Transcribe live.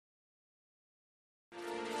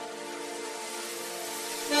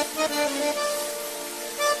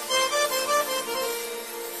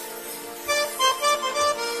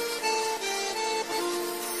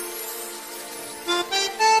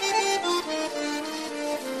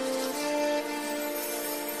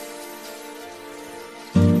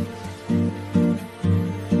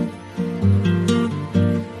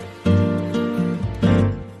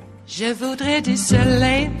Je voudrais du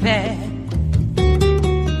soleil vert,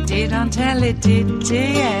 des dentelles et des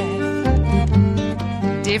théères,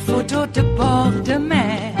 des photos de bord de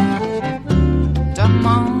mer, dans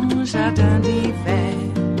mon jardin d'hiver.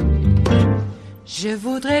 Je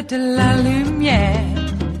voudrais de la lumière,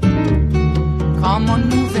 comme en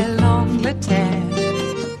Nouvelle-Angleterre.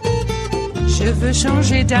 Je veux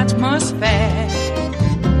changer d'atmosphère,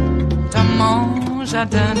 dans mon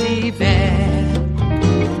jardin d'hiver.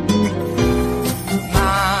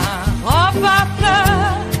 Ma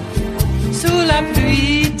fleur sous la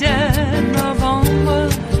pluie de novembre,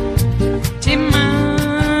 tes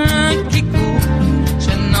mains qui courent,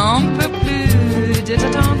 je n'en peux plus de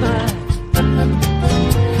t'attendre.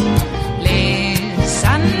 Les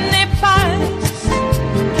années passent,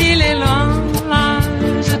 qu'il est loin, là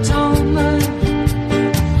je tombe.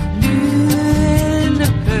 Nul ne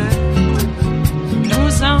peut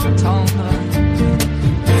nous entendre.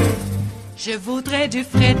 Je voudrais du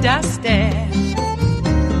Fred Astaire,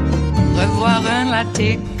 revoir un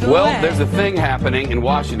latte. Well, there's a thing happening in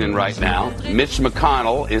Washington right now. Mitch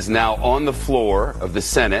McConnell is now on the floor of the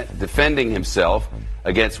Senate defending himself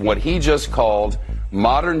against what he just called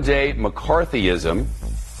modern-day McCarthyism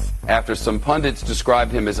after some pundits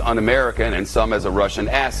described him as un-American and some as a Russian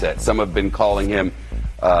asset. Some have been calling him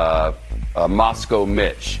Moscow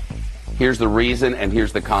Mitch. Here's the reason and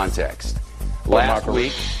here's the context. Last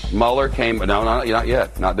week, Mueller came... No, not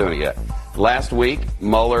yet. Not doing it yet. Last week,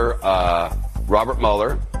 Robert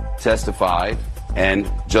Mueller testified, and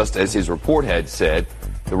just as his report had said,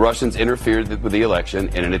 the Russians interfered with the election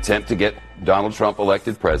in an attempt to get Donald Trump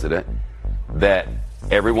elected president, that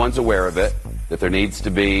everyone's aware of it, that there needs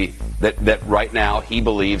to be... That right now he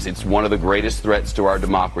believes it's one of the greatest threats to our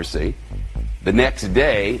democracy. The next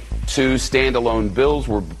day, 2 standalone bills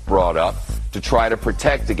were brought up to try to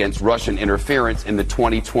protect against Russian interference in the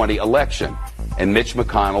 2020 election, and Mitch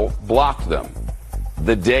McConnell blocked them.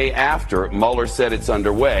 The day after Mueller said it's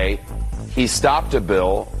underway, he stopped a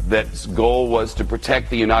bill that's goal was to protect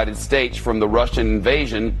the United States from the Russian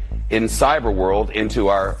invasion in cyber world into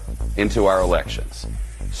our elections.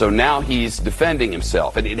 So now he's defending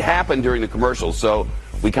himself, and it happened during the commercial, so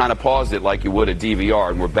we kind of paused it like you would a DVR,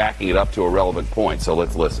 and we're backing it up to a relevant point, so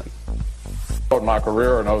let's listen. My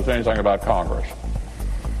career knows anything about Congress.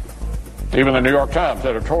 Even the New York Times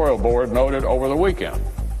editorial board noted over the weekend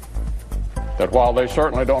that while they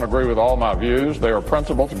certainly don't agree with all my views, they are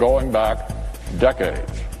principles going back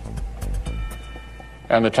decades.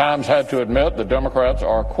 And the Times had to admit the Democrats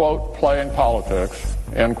are, quote, playing politics,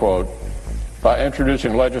 end quote, by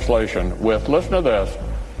introducing legislation with, listen to this,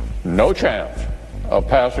 no chance of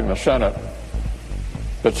passing the Senate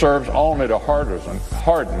that serves only to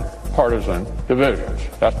harden partisan divisions.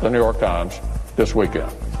 That's the New York Times this weekend.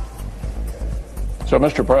 So,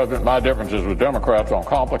 Mr. President, my differences with Democrats on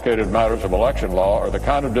complicated matters of election law are the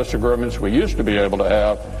kind of disagreements we used to be able to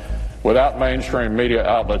have without mainstream media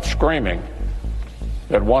outlets screaming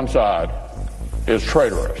that one side is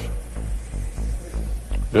traitorous.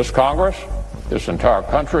 This Congress, this entire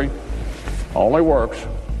country, only works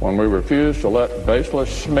when we refuse to let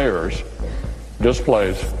baseless smears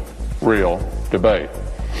displace real debate.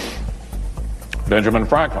 Benjamin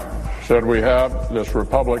Franklin said we have this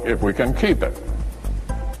republic if we can keep it.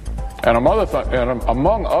 And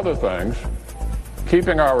among other things,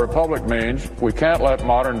 keeping our republic means we can't let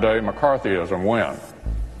modern-day McCarthyism win.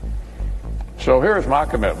 So here's my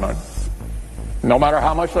commitment. No matter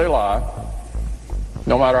how much they lie,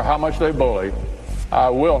 no matter how much they bully, I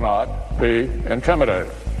will not be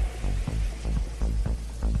intimidated.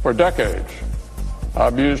 For decades,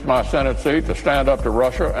 I've used my Senate seat to stand up to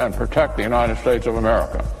Russia and protect the United States of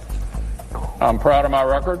America. I'm proud of my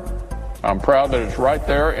record. I'm proud that it's right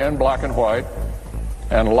there in black and white,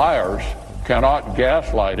 and liars cannot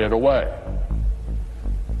gaslight it away.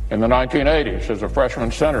 In the 1980s, as a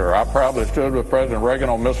freshman senator, I proudly stood with President Reagan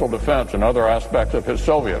on missile defense and other aspects of his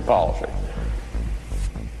Soviet policy.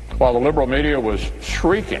 While the liberal media was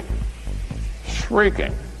shrieking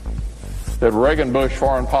that Reagan-Bush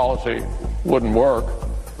foreign policy wouldn't work,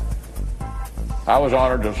 I was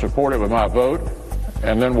honored to support it with my vote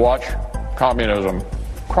and then watch communism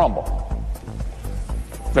crumble.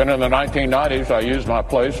 Then in the 1990s, I used my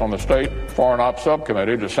place on the State Foreign Ops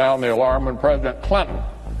Subcommittee to sound the alarm when President Clinton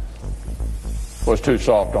was too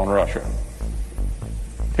soft on Russia.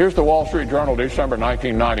 Here's the Wall Street Journal, December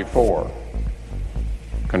 1994.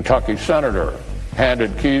 Kentucky senator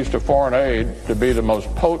handed keys to foreign aid to be the most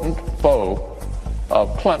potent foe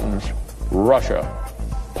of Clinton's Russia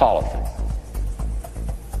policy.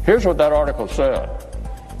 Here's what that article said.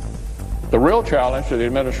 The real challenge to the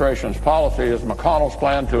administration's policy is McConnell's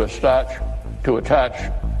plan to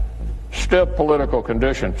attach stiff political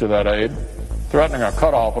conditions to that aid, threatening a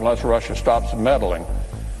cutoff unless Russia stops meddling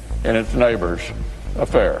in its neighbors'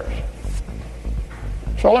 affairs.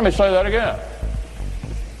 So let me say that again.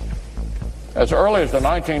 As early as the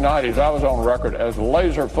 1990s, I was on record as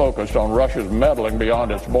laser focused on Russia's meddling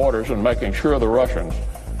beyond its borders and making sure the Russians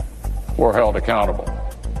were held accountable.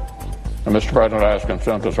 And Mr. President, I ask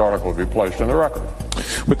consent this article be placed in the record.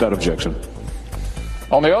 Without objection.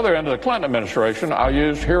 On the other end of the Clinton administration, I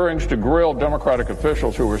used hearings to grill Democratic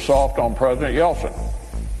officials who were soft on President Yeltsin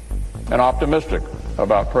and optimistic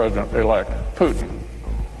about President-elect Putin.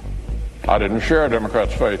 I didn't share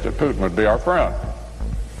Democrats' faith that Putin would be our friend.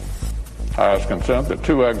 I ask consent that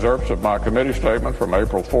 2 excerpts of my committee statement from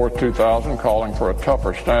April 4, 2000, calling for a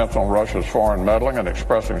tougher stance on Russia's foreign meddling and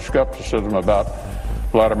expressing skepticism about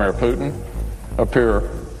Vladimir Putin, appear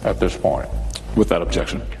at this point. Without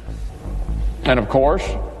objection. And of course,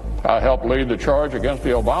 I helped lead the charge against the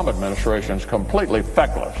Obama administration's completely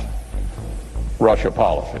feckless Russia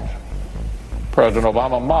policies. President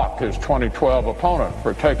Obama mocked his 2012 opponent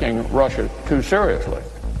for taking Russia too seriously.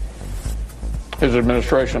 His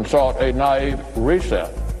administration sought a naive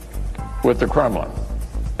reset with the Kremlin.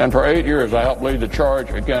 And for 8 years, I helped lead the charge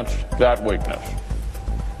against that weakness.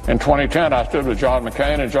 In 2010, I stood with John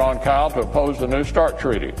McCain and John Kyle to oppose the New START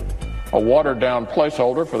Treaty, a watered-down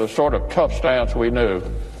placeholder for the sort of tough stance we knew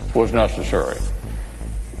was necessary.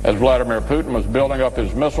 As Vladimir Putin was building up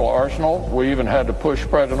his missile arsenal, we even had to push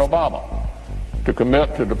President Obama to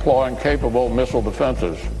commit to deploying capable missile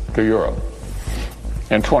defenses to Europe.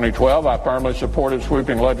 In 2012, I firmly supported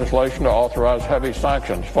sweeping legislation to authorize heavy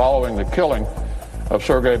sanctions following the killing of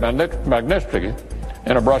Sergei Magnitsky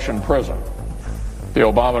in a Russian prison. The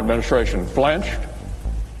Obama administration flinched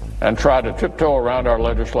and tried to tiptoe around our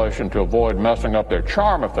legislation to avoid messing up their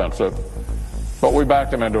charm offensive, but we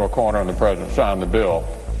backed them into a corner and the president signed the bill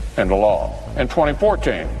into law. In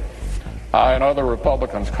 2014, I and other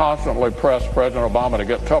Republicans constantly pressed President Obama to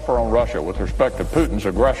get tougher on Russia with respect to Putin's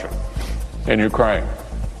aggression in Ukraine.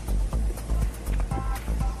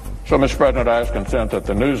 So, Mr. President, I ask consent that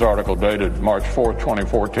the news article dated March 4,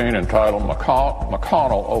 2014, entitled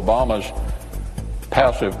McConnell, Obama's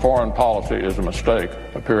Passive Foreign Policy is a Mistake,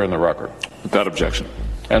 appear in the record. Without objection.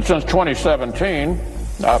 And since 2017,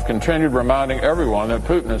 I've continued reminding everyone that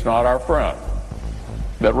Putin is not our friend,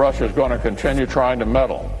 that Russia is going to continue trying to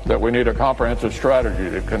meddle, that we need a comprehensive strategy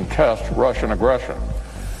to contest Russian aggression,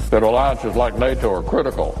 that alliances like NATO are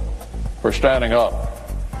critical for standing up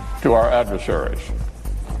to our adversaries.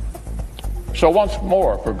 So once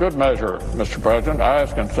more, for good measure, Mr. President, I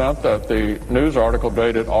ask consent that the news article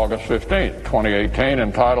dated August 15, 2018,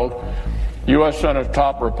 entitled U.S. Senate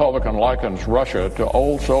Top Republican Likens Russia to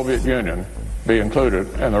Old Soviet Union, be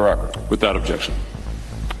included in the record. Without objection.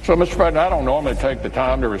 So, Mr. President, I don't normally take the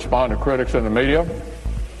time to respond to critics in the media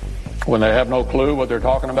when they have no clue what they're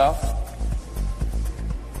talking about.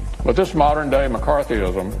 But this modern-day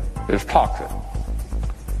McCarthyism is toxic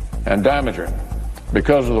and damaging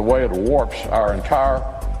because of the way it warps our entire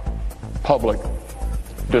public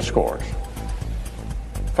discourse.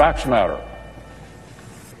 Facts matter.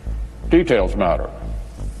 Details matter.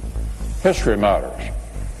 History matters.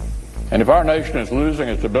 And if our nation is losing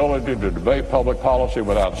its ability to debate public policy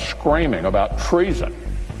without screaming about treason,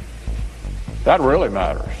 that really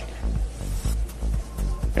matters.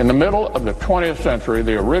 In the middle of the 20th century,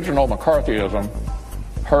 the original McCarthyism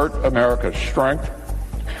hurt America's strength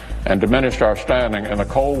and diminished our standing in the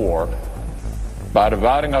Cold War by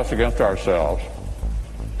dividing us against ourselves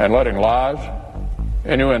and letting lies,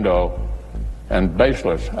 innuendo, and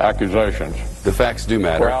baseless accusations. The facts do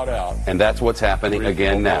matter, crowd out, and that's what's happening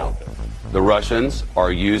again now. The Russians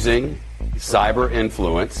are using cyber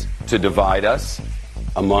influence to divide us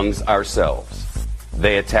amongst ourselves.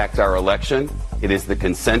 They attacked our election. It is the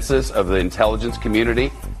consensus of the intelligence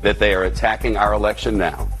community that they are attacking our election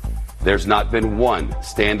now. There's not been one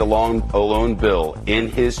standalone bill in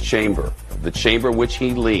his chamber, the chamber which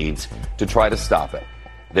he leads, to try to stop it.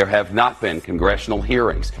 There have not been congressional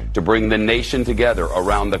hearings to bring the nation together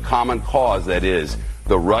around the common cause that is,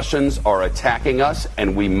 the Russians are attacking us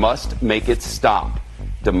and we must make it stop.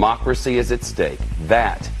 Democracy is at stake.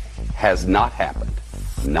 That has not happened.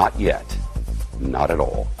 Not yet. Not at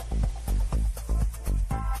all.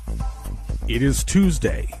 It is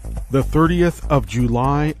Tuesday, the 30th of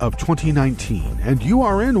July of 2019, and you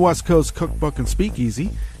are in West Coast Cookbook and Speakeasy.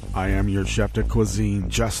 I am your chef de cuisine,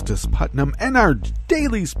 Justice Putnam, and our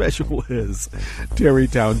daily special is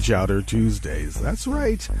Tarrytown Chowder Tuesdays. That's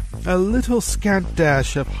right, a little scant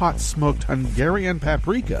dash of hot smoked Hungarian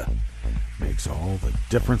paprika makes all the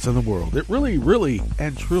difference in the world. It really, really,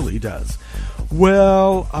 and truly does.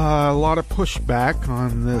 Well, a lot of pushback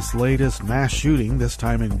on this latest mass shooting, this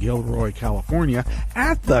time in Gilroy, California,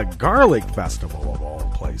 at the Garlic Festival of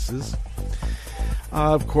all places.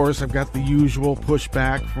 Of course, I've got the usual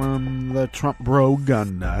pushback from the Trump bro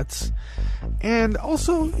gun nuts. And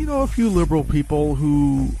also, a few liberal people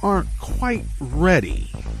who aren't quite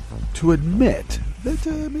ready to admit that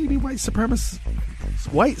maybe white supremacist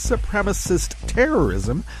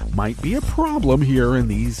terrorism might be a problem here in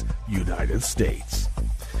these United States.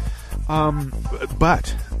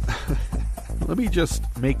 But let me just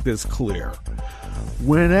make this clear.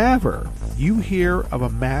 Whenever you hear of a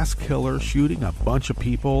mass killer shooting a bunch of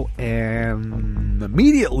people and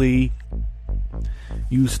immediately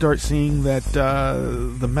you start seeing that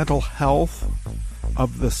the mental health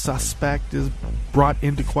of the suspect is brought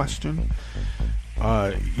into question,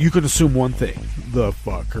 you can assume one thing: the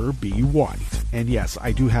fucker be white. And yes,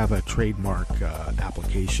 I do have a trademark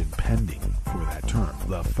application pending for that term: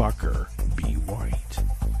 the fucker be white.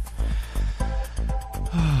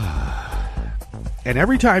 And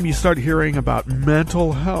every time you start hearing about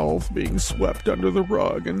mental health being swept under the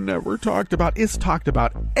rug and never talked about, it's talked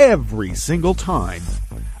about every single time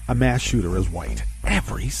a mass shooter is white.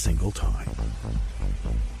 Every single time.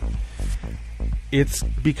 It's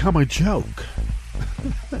become a joke.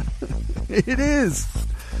 It is.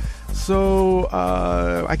 So,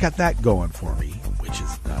 I got that going for me, which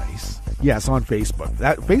is nice. Yes, on Facebook.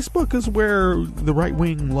 Facebook is where the right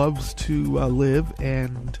wing loves to live,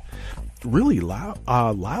 and really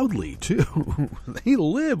loudly too. They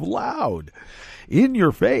live loud, in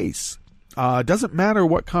your face. Doesn't matter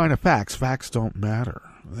what kind of facts. Facts don't matter.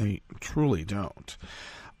 They truly don't.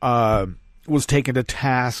 Was taken to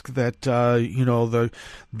task that the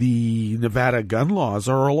Nevada gun laws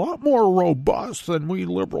are a lot more robust than we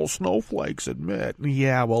liberal snowflakes admit.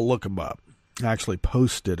 Yeah, well, look them up. I actually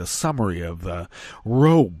posted a summary of the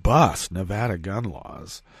robust Nevada gun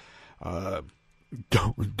laws.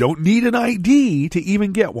 Don't need an ID to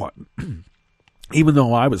even get one. Even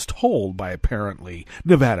though I was told by apparently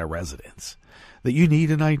Nevada residents that you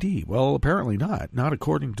need an ID. Well, apparently not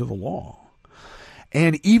according to the law.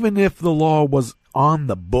 And even if the law was on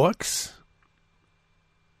the books,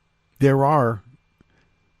 there are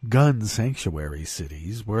gun sanctuary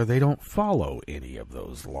cities where they don't follow any of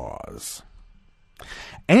those laws.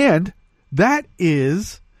 And that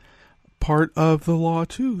is part of the law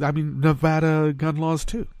too. I mean, Nevada gun laws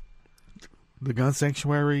too. The gun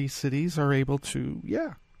sanctuary cities are able to,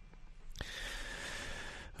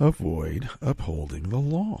 avoid upholding the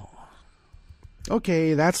law.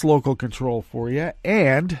 Okay, that's local control for you.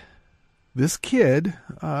 And this kid,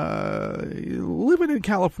 living in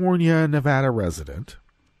California, Nevada resident,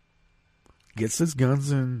 gets his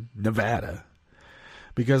guns in Nevada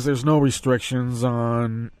because there's no restrictions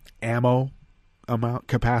on ammo amount,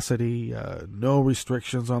 capacity, no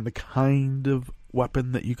restrictions on the kind of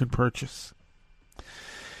weapon that you can purchase.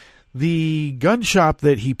 The gun shop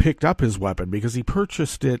that he picked up his weapon, because he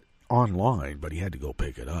purchased it online, but he had to go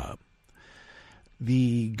pick it up.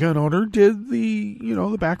 The gun owner did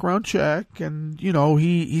the background check, and,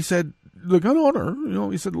 he said, the gun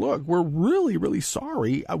owner, he said, look, we're really, really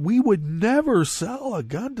sorry. We would never sell a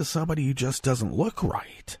gun to somebody who just doesn't look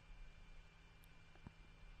right.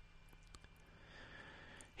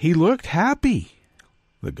 He looked happy,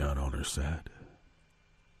 the gun owner said.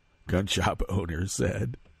 Gun shop owner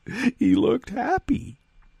said he looked happy.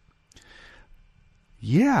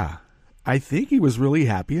 Yeah, I think he was really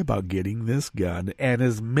happy about getting this gun and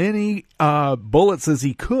as many bullets as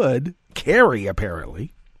he could carry,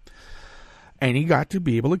 apparently. And he got to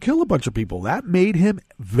be able to kill a bunch of people. That made him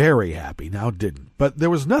very happy. Now, it didn't. But there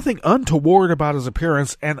was nothing untoward about his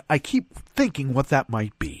appearance, and I keep thinking what that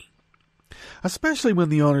might be. Especially when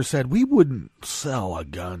the owner said, we wouldn't sell a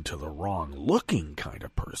gun to the wrong-looking kind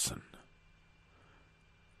of person.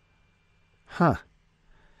 Huh.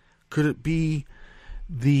 Could it be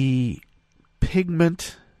the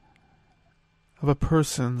pigment of a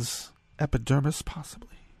person's epidermis, possibly?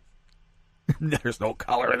 There's no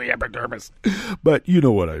color in the epidermis, but you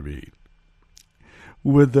know what I mean.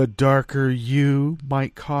 With the darker hue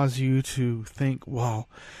might cause you to think, well,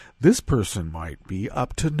 this person might be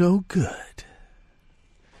up to no good.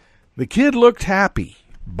 The kid looked happy,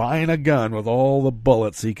 buying a gun with all the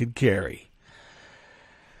bullets he could carry.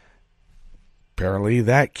 Apparently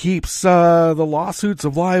that keeps the lawsuits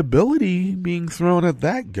of liability being thrown at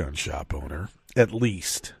that gun shop owner, at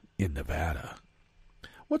least in Nevada.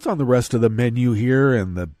 What's on the rest of the menu here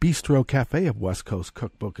in the Bistro Cafe of West Coast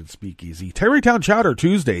Cookbook and Speakeasy? Tarrytown Chowder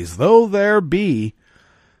Tuesdays, though there be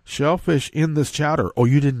shellfish in this chowder. Oh,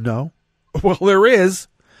 you didn't know? Well, there is.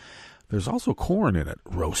 There's also corn in it,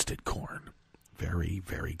 roasted corn. Very,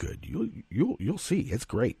 very good. You'll see. It's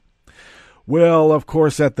great. Well, of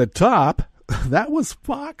course, at the top, that was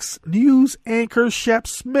Fox News anchor Shep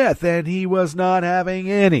Smith, and he was not having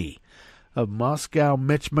any of Moscow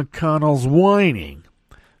Mitch McConnell's whining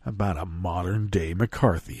about a modern-day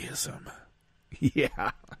McCarthyism.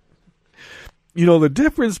 Yeah. You know, the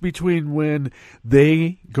difference between when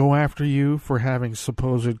they go after you for having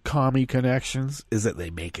supposed commie connections is that they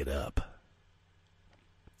make it up.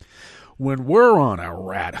 When we're on a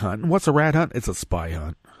rat hunt, what's a rat hunt? It's a spy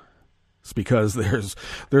hunt. It's because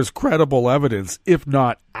there's credible evidence, if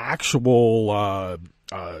not actual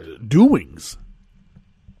doings,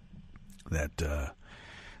 that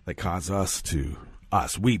cause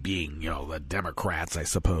us, we being, the Democrats, I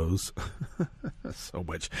suppose.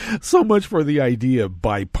 So much for the idea of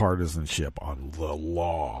bipartisanship on the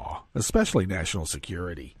law, especially national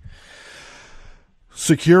security.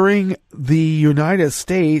 Securing the United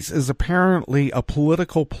States is apparently a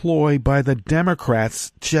political ploy by the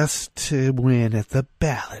Democrats just to win at the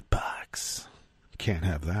ballot box. Can't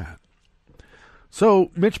have that. So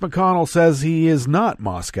Mitch McConnell says he is not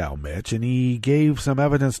Moscow Mitch, and he gave some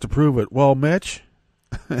evidence to prove it. Well, Mitch,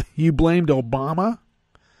 you blamed Obama?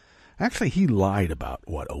 Actually, he lied about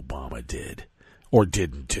what Obama did or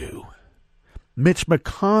didn't do. Mitch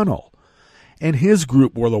McConnell and his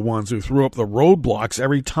group were the ones who threw up the roadblocks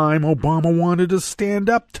every time Obama wanted to stand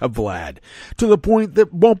up to Vlad, to the point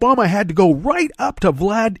that Obama had to go right up to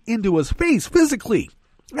Vlad into his face physically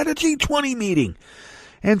at a G20 meeting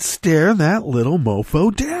and stare that little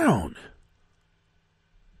mofo down.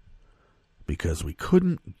 Because we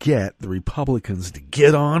couldn't get the Republicans to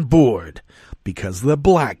get on board because the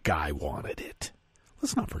black guy wanted it.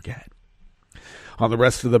 Let's not forget. On the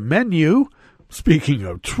rest of the menu, speaking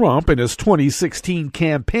of Trump and his 2016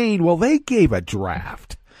 campaign, well, they gave a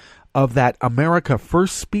draft of that America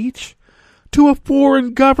First speech to a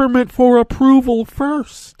foreign government for approval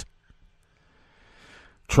first.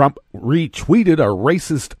 Trump retweeted a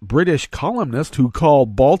racist British columnist who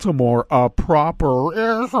called Baltimore a proper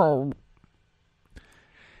asshole.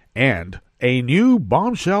 And a new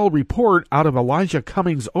bombshell report out of Elijah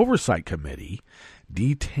Cummings Oversight Committee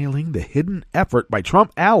detailing the hidden effort by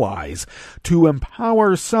Trump allies to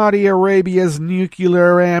empower Saudi Arabia's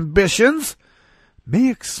nuclear ambitions may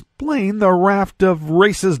explain the raft of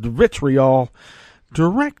racist vitriol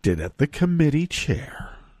directed at the committee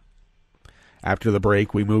chair. After the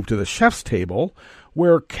break, we move to the chef's table,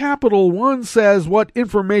 where Capital One says what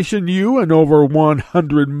information you and over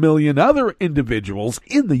 100 million other individuals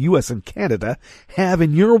in the U.S. and Canada have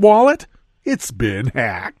in your wallet, it's been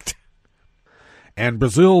hacked. And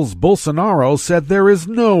Brazil's Bolsonaro said there is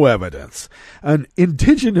no evidence. An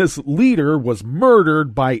indigenous leader was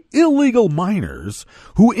murdered by illegal miners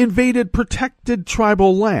who invaded protected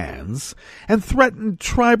tribal lands and threatened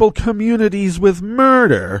tribal communities with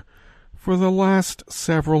murder for the last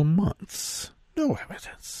several months. No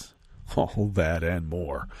evidence. All that and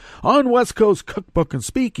more on West Coast Cookbook and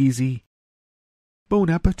Speakeasy. Bon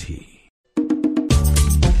appetit.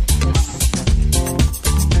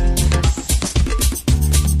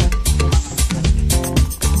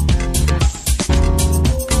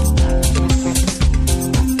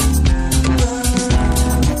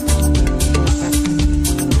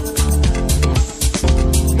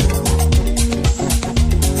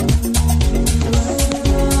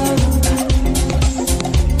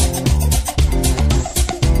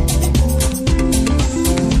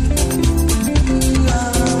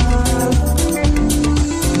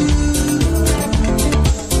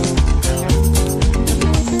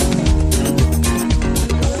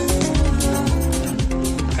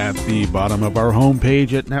 Bottom of our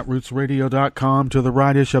homepage at netrootsradio.com to the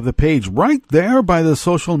right-ish of the page, right there by the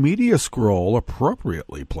social media scroll,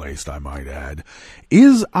 appropriately placed, I might add,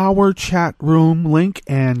 is our chat room link,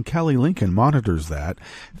 and Kelly Lincoln monitors that.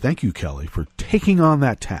 Thank you, Kelly, for taking on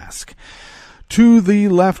that task. To the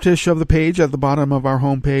leftish of the page at the bottom of our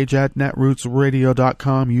homepage at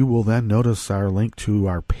netrootsradio.com, you will then notice our link to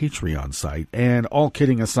our Patreon site. And all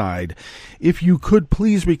kidding aside, if you could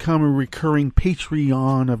please become a recurring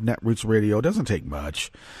Patreon of Netroots Radio, it doesn't take much,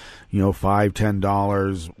 $5,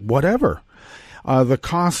 $10, whatever. The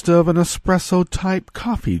cost of an espresso-type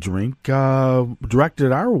coffee drink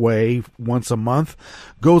directed our way once a month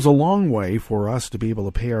goes a long way for us to be able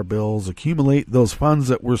to pay our bills, accumulate those funds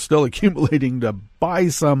that we're still accumulating to buy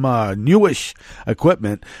some newish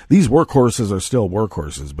equipment. These workhorses are still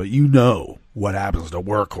workhorses, but you know what happens to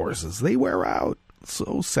workhorses. They wear out.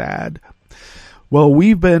 So sad. Well,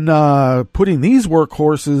 we've been putting these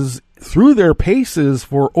workhorses through their paces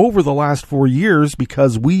for over the last 4 years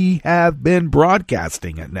because we have been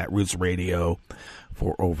broadcasting at Netroots Radio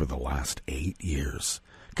for over the last 8 years.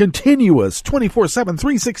 Continuous 24/7,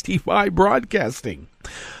 365 broadcasting.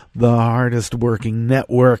 The hardest working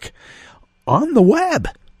network on the web.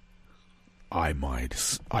 I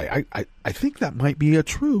think that might be a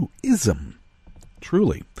true ism.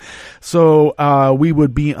 Truly. So we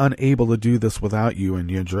would be unable to do this without you,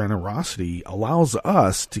 and your generosity allows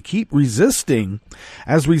us to keep resisting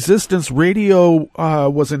as resistance radio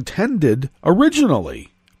was intended originally.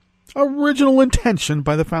 Original intention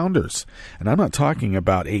by the founders. And I'm not talking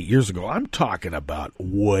about 8 years ago. I'm talking about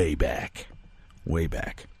way back. Way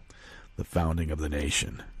back. The founding of the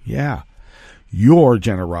nation. Yeah. Your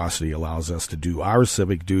generosity allows us to do our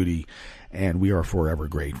civic duty, and we are forever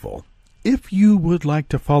grateful. If you would like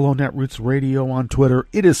to follow Netroots Radio on Twitter,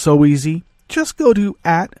 it is so easy. Just go to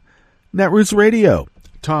 @Netroots Radio.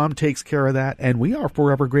 Tom takes care of that, and we are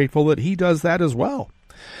forever grateful that he does that as well.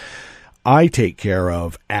 I take care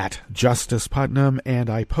of @Justice Putnam, and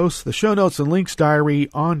I post the show notes and links diary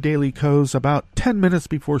on Daily Co's about 10 minutes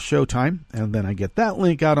before showtime, and then I get that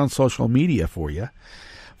link out on social media for you.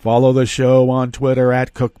 Follow the show on Twitter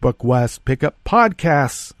 @CookbookWest. Pick up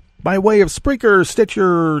podcasts by way of Spreaker,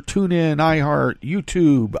 Stitcher, TuneIn, iHeart,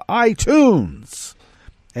 YouTube, iTunes,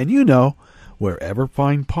 and wherever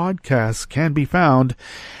fine podcasts can be found.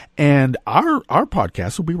 And our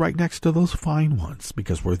podcast will be right next to those fine ones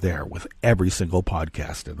because we're there with every single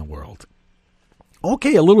podcast in the world.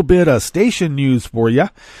 Okay, a little bit of station news for you.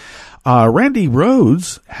 Randy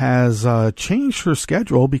Rhodes has changed her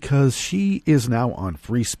schedule because she is now on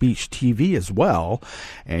Free Speech TV as well.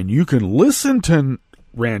 And you can listen to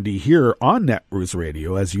Randy here on Netroots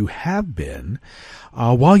Radio as you have been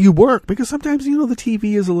while you work, because sometimes, the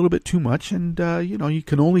TV is a little bit too much, and, you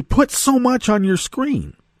can only put so much on your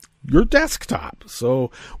screen, your desktop.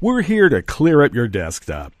 So we're here to clear up your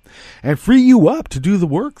desktop and free you up to do the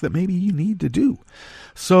work that maybe you need to do.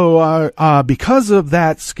 So because of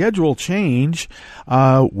that schedule change,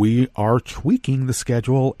 we are tweaking the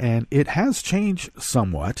schedule, and it has changed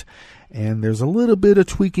somewhat, and there's a little bit of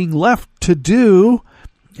tweaking left to do.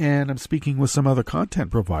 And I'm speaking with some other content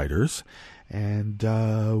providers, and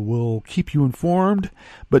we'll keep you informed.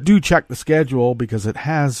 But do check the schedule because it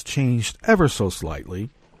has changed ever so slightly,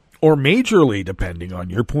 or majorly, depending on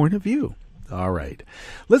your point of view. All right.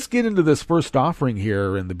 Let's get into this first offering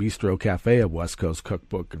here in the Bistro Cafe of West Coast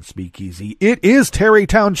Cookbook and Speakeasy. It is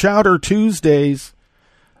Tarrytown Chowder Tuesdays,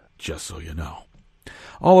 just so you know.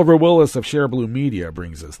 Oliver Willis of Share Blue Media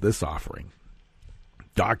brings us this offering.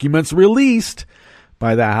 Documents released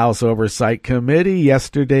by the House Oversight Committee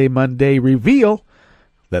yesterday, Monday, reveal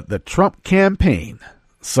that the Trump campaign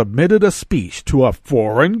submitted a speech to a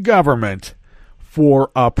foreign government for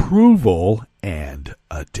approval and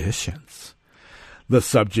additions. The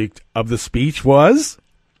subject of the speech was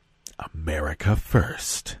America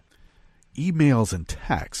First. Emails and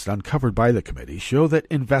texts uncovered by the committee show that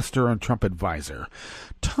investor and Trump advisor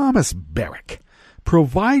Thomas Barrack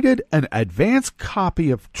provided an advance copy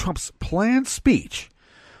of Trump's planned speech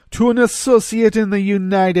to an associate in the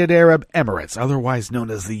United Arab Emirates, otherwise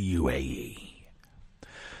known as the UAE.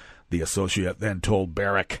 The associate then told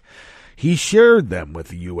Barrack he shared them with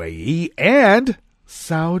the UAE and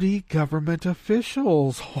Saudi government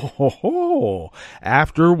officials,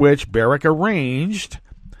 after which Barrack arranged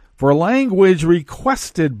for language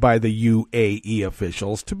requested by the UAE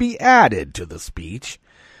officials to be added to the speech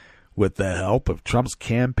with the help of Trump's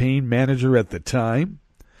campaign manager at the time.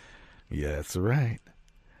 Yeah, that's right.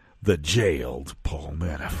 The jailed Paul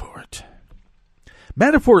Manafort.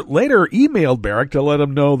 Manafort later emailed Barrack to let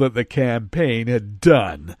him know that the campaign had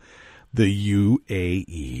done the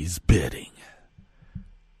UAE's bidding.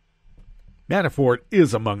 Manafort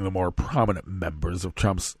is among the more prominent members of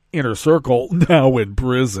Trump's inner circle, now in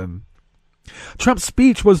prison. Trump's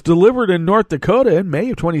speech was delivered in North Dakota in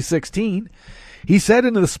May of 2016. He said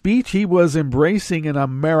in the speech he was embracing an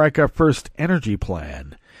America First energy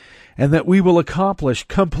plan, and that we will accomplish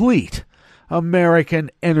complete American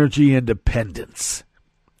energy independence.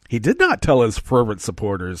 He did not tell his fervent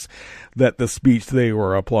supporters that the speech they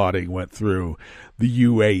were applauding went through the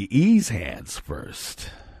UAE's hands first.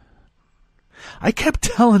 I kept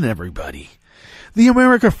telling everybody, the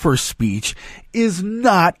America First speech is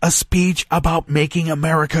not a speech about making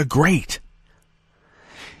America great.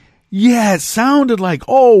 Yeah, it sounded like,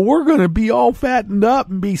 we're going to be all fattened up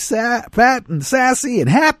and be fat and sassy and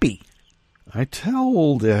happy. I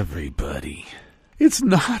told everybody, it's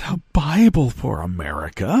not a Bible for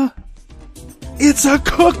America. It's a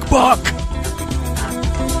cookbook.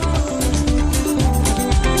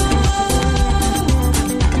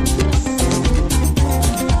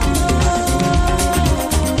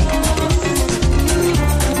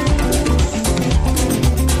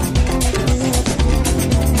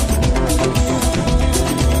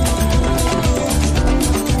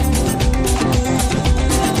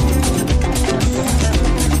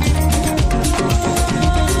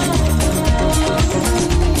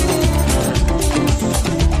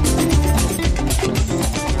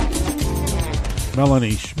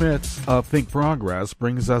 Melanie Schmitz of Think Progress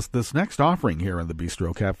brings us this next offering here in the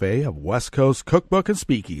Bistro Cafe of West Coast Cookbook and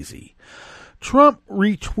Speakeasy. Trump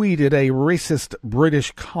retweeted a racist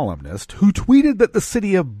British columnist who tweeted that the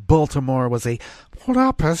city of Baltimore was a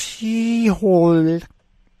proper she-hole.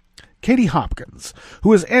 Katie Hopkins,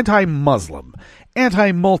 who is anti-Muslim,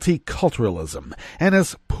 anti-multiculturalism, and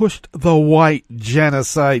has pushed the white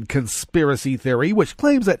genocide conspiracy theory, which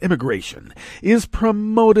claims that immigration is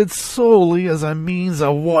promoted solely as a means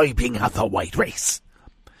of wiping out the white race,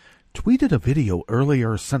 tweeted a video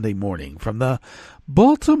earlier Sunday morning from the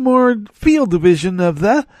Baltimore Field Division of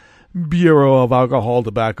the Bureau of Alcohol,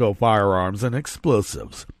 Tobacco, Firearms, and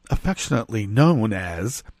Explosives, affectionately known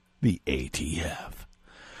as the ATF.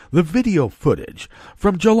 The video footage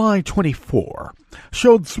from July 24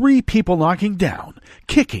 showed 3 people knocking down,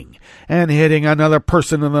 kicking, and hitting another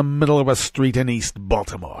person in the middle of a street in East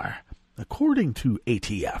Baltimore. According to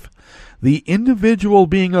ATF, the individual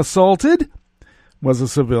being assaulted was a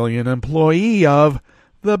civilian employee of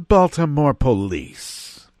the Baltimore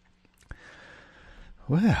police.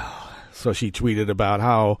 Well, so she tweeted about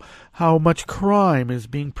how much crime is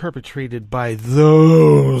being perpetrated by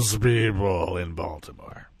those people in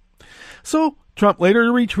Baltimore. So Trump later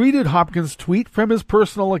retweeted Hopkins' tweet from his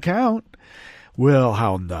personal account. Well,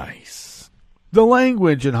 how nice. The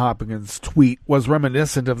language in Hopkins' tweet was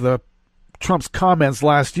reminiscent of Trump's comments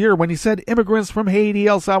last year when he said immigrants from Haiti,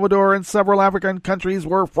 El Salvador, and several African countries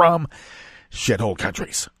were from shithole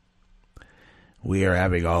countries. We are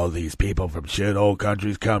having all these people from shithole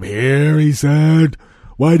countries come here, he said.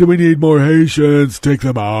 Why do we need more Haitians? Take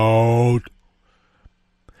them out.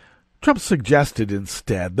 Trump suggested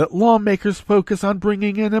instead that lawmakers focus on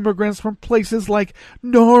bringing in immigrants from places like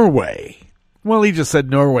Norway. Well, he just said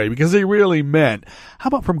Norway because he really meant, how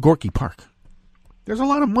about from Gorky Park? There's a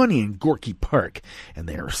lot of money in Gorky Park, and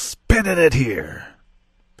they're spending it here.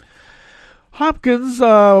 Hopkins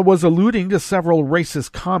was alluding to several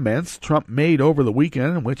racist comments Trump made over the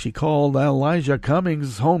weekend in which he called Elijah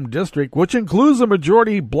Cummings' home district, which includes a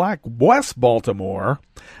majority black West Baltimore,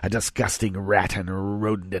 a disgusting rat and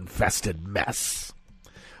rodent-infested mess.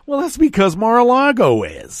 Well, that's because Mar-a-Lago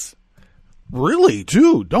is. Really,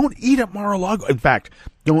 too. Don't eat at Mar-a-Lago. In fact,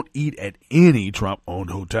 don't eat at any Trump-owned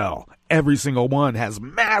hotel. Every single one has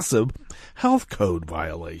massive health code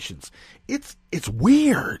violations. It's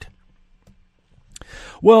weird.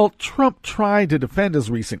 Well, Trump tried to defend his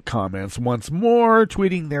recent comments once more,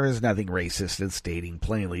 tweeting there is nothing racist and stating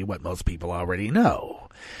plainly what most people already know,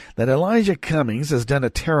 that Elijah Cummings has done a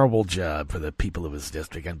terrible job for the people of his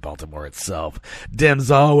district and Baltimore itself. Dems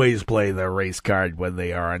always play the race card when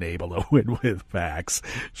they are unable to win with facts.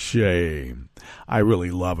 Shame. I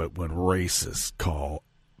really love it when racists call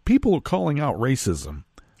people calling out racism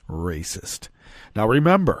racist. Now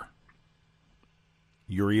remember,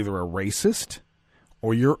 you're either a racist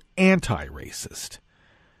or you're anti-racist.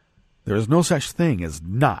 There is no such thing as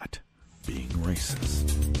not being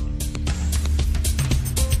racist.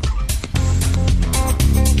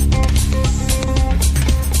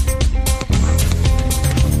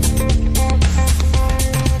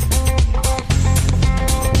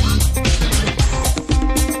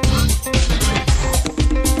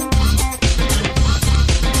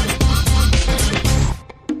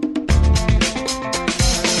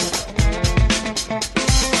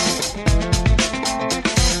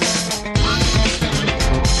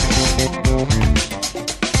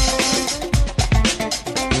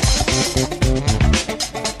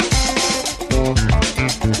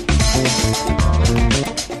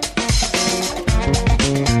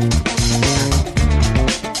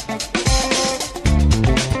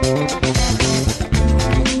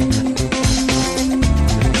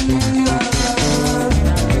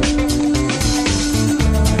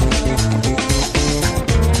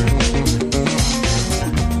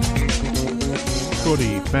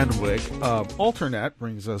 Alternate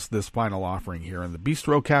brings us this final offering here in the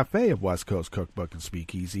Bistro Cafe of West Coast Cookbook and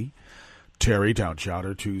Speakeasy. Tarrytown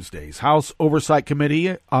Chowder Tuesdays. House Oversight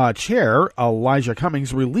Committee Chair Elijah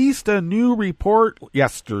Cummings released a new report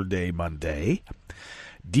yesterday, Monday,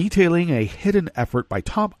 detailing a hidden effort by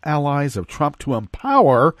top allies of Trump to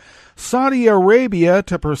empower Saudi Arabia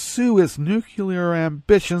to pursue its nuclear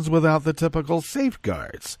ambitions without the typical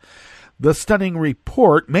safeguards. The stunning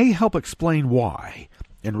report may help explain why,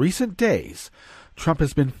 in recent days, Trump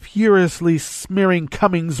has been furiously smearing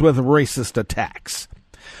Cummings with racist attacks.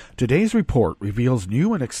 Today's report reveals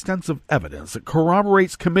new and extensive evidence that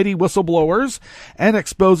corroborates committee whistleblowers and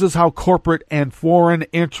exposes how corporate and foreign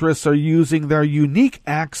interests are using their unique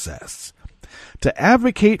access to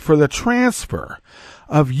advocate for the transfer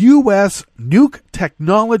of U.S. nuke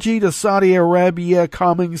technology to Saudi Arabia,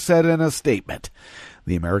 Cummings said in a statement.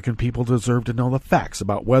 The American people deserve to know the facts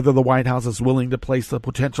about whether the White House is willing to place the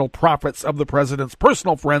potential profits of the president's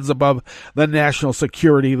personal friends above the national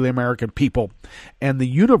security of the American people and the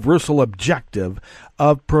universal objective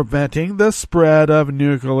of preventing the spread of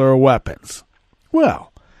nuclear weapons.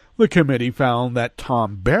 Well, the committee found that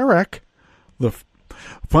Tom Barrack, the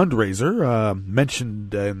fundraiser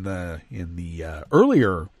mentioned in the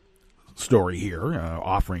earlier story here,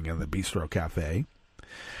 offering in the Bistro Cafe,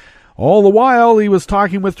 all the while, he was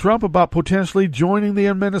talking with Trump about potentially joining the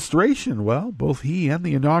administration. Well, both he and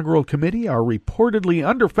the inaugural committee are reportedly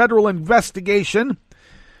under federal investigation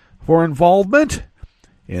for involvement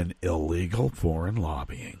in illegal foreign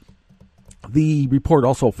lobbying. The report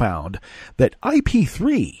also found that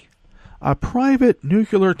IP3, a private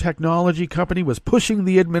nuclear technology company, was pushing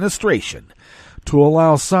the administration to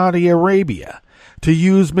allow Saudi Arabia to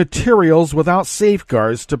use materials without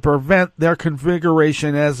safeguards to prevent their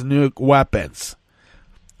configuration as nuke weapons.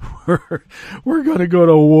 We're going to go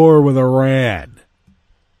to war with Iran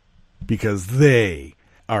because they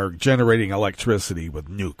are generating electricity with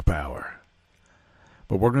nuke power.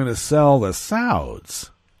 But we're going to sell the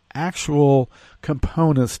Sauds actual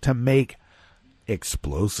components to make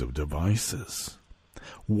explosive devices,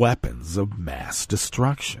 weapons of mass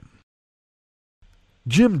destruction.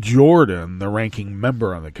 Jim Jordan, the ranking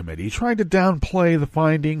member on the committee, tried to downplay the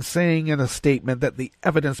findings, saying in a statement that the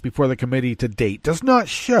evidence before the committee to date does not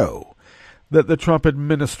show that the Trump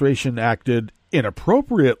administration acted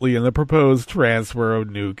inappropriately in the proposed transfer of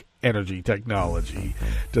nuke energy technology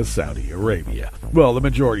to Saudi Arabia. Well, the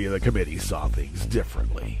majority of the committee saw things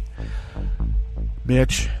differently.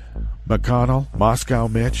 Mitch McConnell, Moscow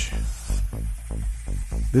Mitch,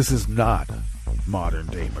 this is not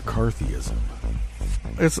modern-day McCarthyism.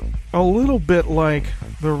 It's a little bit like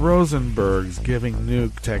the Rosenbergs giving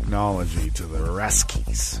nuke technology to the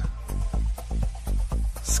Ruskies.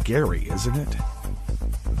 Scary, isn't it?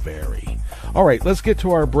 Very. All right, let's get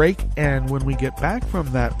to our break, and when we get back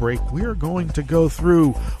from that break, we are going to go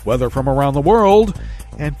through weather from around the world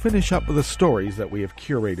and finish up with the stories that we have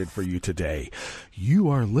curated for you today. You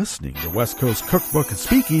are listening to West Coast Cookbook and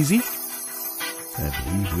Speakeasy, and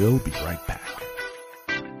we will be right back.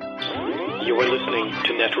 You are listening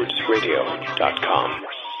to netrootsradio.com.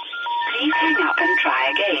 Please hang up and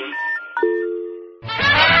try again.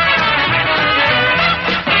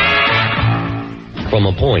 From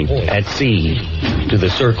a point at sea to the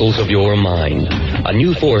circles of your mind, a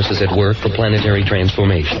new force is at work for planetary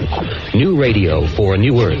transformation. New radio for a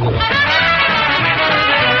new Earth.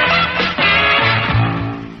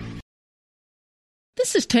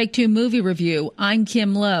 This is Take Two Movie Review. I'm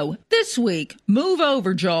Kim Lowe. This week, move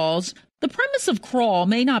over, Jaws. The premise of Crawl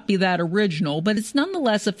may not be that original, but it's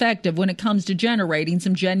nonetheless effective when it comes to generating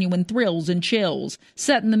some genuine thrills and chills.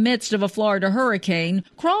 Set in the midst of a Florida hurricane,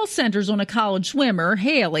 Crawl centers on a college swimmer,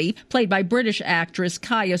 Haley, played by British actress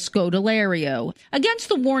Kaya Scodelario. Against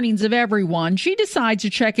the warnings of everyone, she decides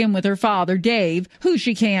to check in with her father, Dave, who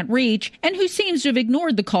she can't reach, and who seems to have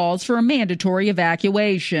ignored the calls for a mandatory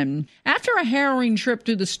evacuation. After a harrowing trip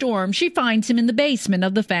through the storm, she finds him in the basement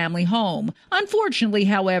of the family home. Unfortunately,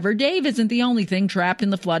 however, Dave isn't the only thing trapped in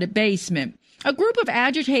the flooded basement. A group of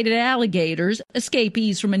agitated alligators,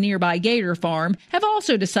 escapees from a nearby gator farm, have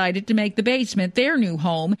also decided to make the basement their new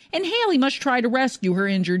home, and Haley must try to rescue her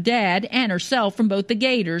injured dad and herself from both the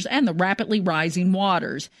gators and the rapidly rising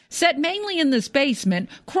waters. Set mainly in this basement,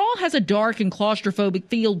 Crawl has a dark and claustrophobic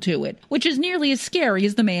feel to it, which is nearly as scary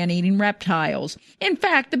as the man-eating reptiles. In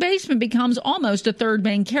fact, the basement becomes almost a third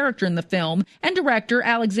main character in the film, and director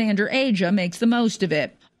Alexander Aja makes the most of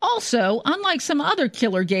it. Also, unlike some other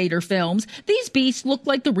killer gator films, these beasts look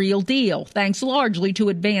like the real deal, thanks largely to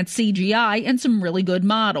advanced CGI and some really good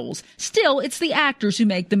models. Still, it's the actors who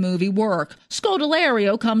make the movie work.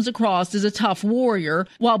 Scodelario comes across as a tough warrior,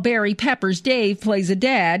 while Barry Pepper's Dave plays a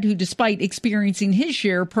dad who, despite experiencing his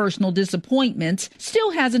share of personal disappointments, still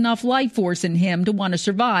has enough life force in him to want to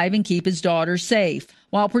survive and keep his daughter safe.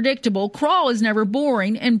 While predictable, Crawl is never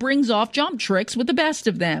boring and brings off jump tricks with the best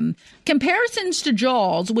of them. Comparisons to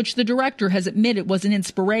Jaws, which the director has admitted was an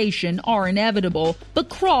inspiration, are inevitable, but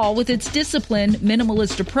Crawl, with its disciplined,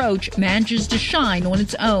 minimalist approach, manages to shine on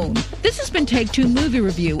its own. This has been Take Two Movie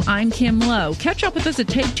Review. I'm Kim Lowe. Catch up with us at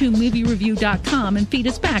TakeTwoMovieReview.com and feed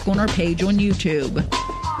us back on our page on YouTube.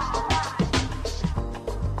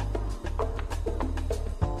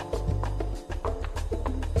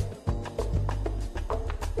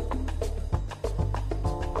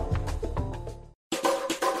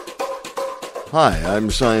 Hi, I'm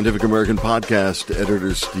Scientific American podcast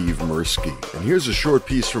editor Steve Mirsky, and here's a short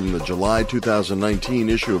piece from the July 2019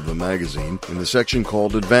 issue of the magazine in the section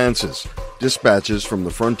called Advances, Dispatches from the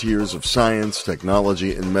Frontiers of Science,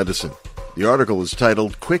 Technology, and Medicine. The article is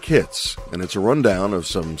titled Quick Hits, and it's a rundown of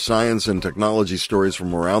some science and technology stories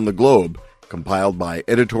from around the globe, compiled by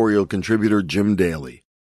editorial contributor Jim Daly.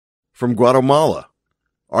 From Guatemala,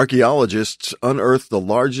 archaeologists unearthed the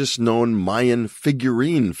largest known Mayan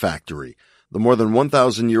figurine factory. The more than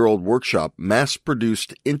 1,000-year-old workshop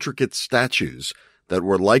mass-produced intricate statues that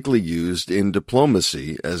were likely used in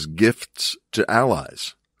diplomacy as gifts to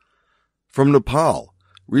allies. From Nepal,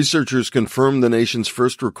 researchers confirmed the nation's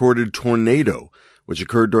first recorded tornado, which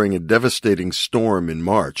occurred during a devastating storm in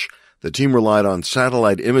March. The team relied on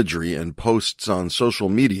satellite imagery and posts on social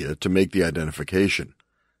media to make the identification.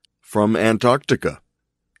 From Antarctica,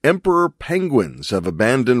 emperor penguins have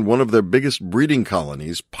abandoned one of their biggest breeding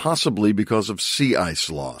colonies, possibly because of sea ice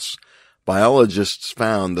loss. Biologists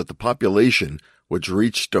found that the population, which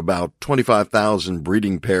reached about 25,000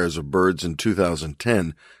 breeding pairs of birds in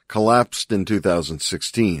 2010, collapsed in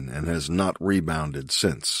 2016 and has not rebounded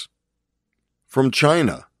since. From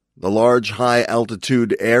China, the large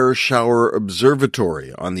high-altitude air shower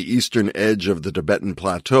observatory on the eastern edge of the Tibetan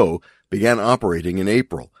Plateau began operating in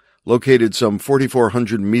April. Located some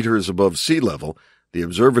 4,400 meters above sea level, the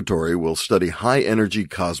observatory will study high-energy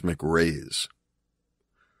cosmic rays.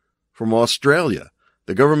 From Australia,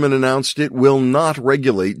 the government announced it will not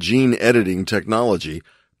regulate gene editing technology,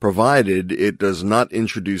 provided it does not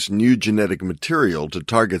introduce new genetic material to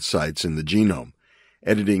target sites in the genome.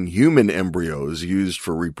 Editing human embryos used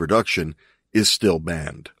for reproduction is still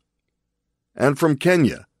banned. And from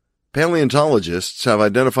Kenya, paleontologists have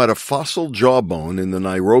identified a fossil jawbone in the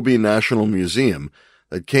Nairobi National Museum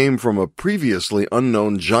that came from a previously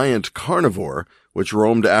unknown giant carnivore which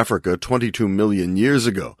roamed Africa 22 million years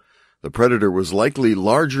ago. The predator was likely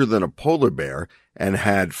larger than a polar bear and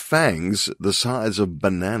had fangs the size of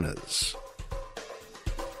bananas.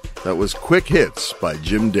 That was Quick Hits by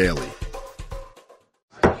Jim Daly.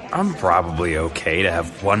 I'm probably okay to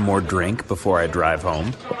have one more drink before I drive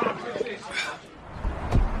home.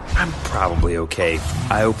 I'm probably okay.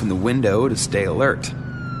 I open the window to stay alert.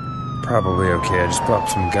 Probably okay. I just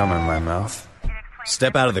popped some gum in my mouth.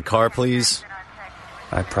 Step out of the car, please.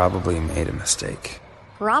 I probably made a mistake.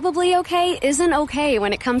 Probably okay isn't okay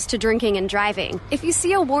when it comes to drinking and driving. If you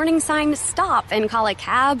see a warning sign, stop and call a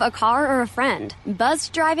cab, a car, or a friend.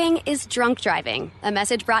 Buzzed driving is drunk driving. A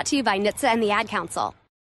message brought to you by NHTSA and the Ad Council.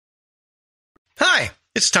 Hi,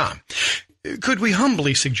 it's Tom. Could we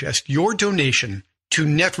humbly suggest your donation to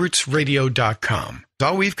netrootsradio.com?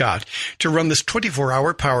 All we've got to run this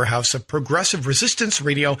 24-hour powerhouse of progressive resistance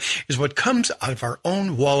radio is what comes out of our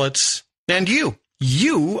own wallets. And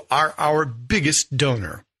you are our biggest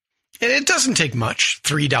donor. It doesn't take much,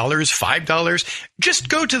 $3, $5. Just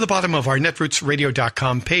go to the bottom of our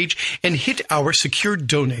netrootsradio.com page and hit our secure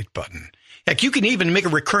donate button. Heck, you can even make a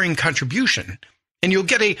recurring contribution, and you'll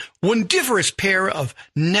get a wondiferous pair of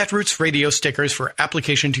Netroots radio stickers for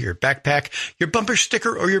application to your backpack, your bumper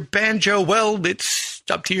sticker, or your banjo. Well, it's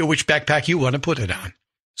up to you which backpack you want to put it on.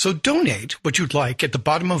 So donate what you'd like at the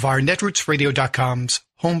bottom of our netrootsradio.com's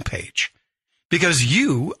homepage, because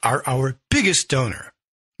you are our biggest donor.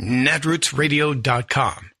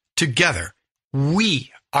 netrootsradio.com. Together,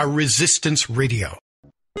 we are Resistance Radio.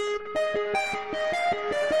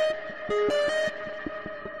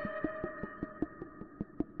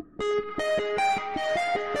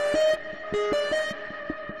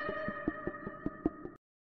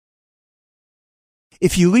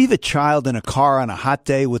 If you leave a child in a car on a hot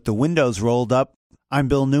day with the windows rolled up, I'm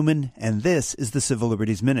Bill Newman, and this is the Civil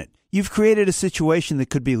Liberties Minute. You've created a situation that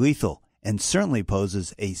could be lethal and certainly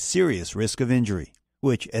poses a serious risk of injury,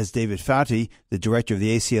 which, as David Fauci, the director of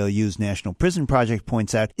the ACLU's National Prison Project,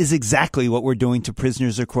 points out, is exactly what we're doing to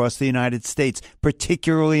prisoners across the United States,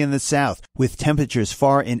 particularly in the South, with temperatures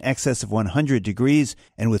far in excess of 100 degrees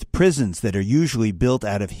and with prisons that are usually built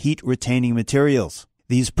out of heat-retaining materials.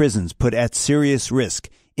 These prisons put at serious risk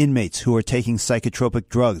inmates who are taking psychotropic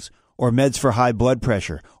drugs or meds for high blood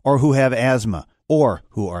pressure or who have asthma or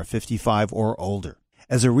who are 55 or older.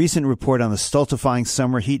 As a recent report on the stultifying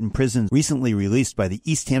summer heat in prisons recently released by the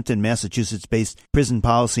East Hampton, Massachusetts-based Prison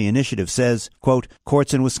Policy Initiative says, quote,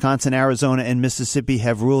 courts in Wisconsin, Arizona, and Mississippi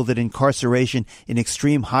have ruled that incarceration in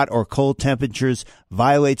extreme hot or cold temperatures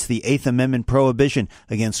violates the Eighth Amendment prohibition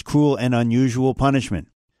against cruel and unusual punishment.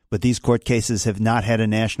 But these court cases have not had a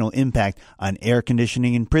national impact on air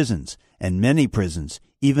conditioning in prisons, and many prisons,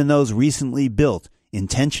 even those recently built,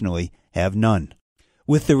 intentionally have none.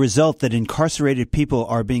 with the result that incarcerated people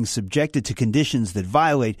are being subjected to conditions that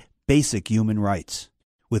violate basic human rights,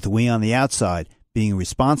 with we on the outside being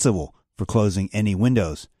responsible for closing any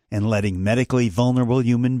windows and letting medically vulnerable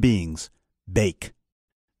human beings bake.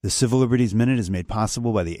 The Civil Liberties Minute is made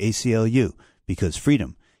possible by the ACLU because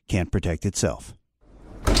freedom can't protect itself.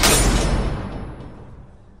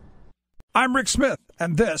 I'm Rick Smith,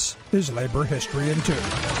 and this is Labor History in 2.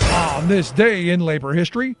 On this day in labor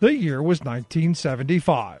history, the year was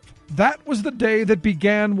 1975. That was the day that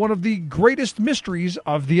began one of the greatest mysteries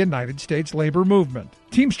of the United States labor movement.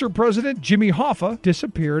 Teamster President Jimmy Hoffa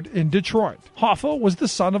disappeared in Detroit. Hoffa was the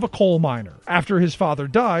son of a coal miner. After his father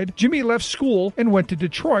died, Jimmy left school and went to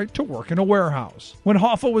Detroit to work in a warehouse. When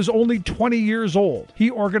Hoffa was only 20 years old, he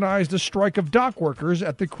organized a strike of dock workers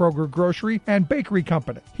at the Kroger Grocery and Bakery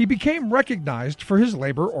Company. He became recognized for his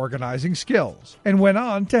labor organizing skills and went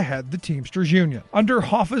on to head the Teamsters Union. Under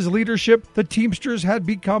Hoffa's leadership, the Teamsters had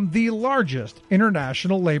become the largest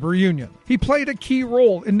international labor union. He played a key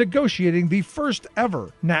role in negotiating the first ever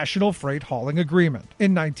national freight hauling agreement.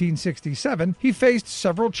 In 1967, he faced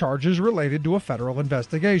several charges related to a federal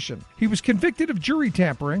investigation. He was convicted of jury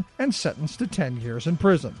tampering and sentenced to 10 years in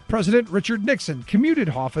prison. President Richard Nixon commuted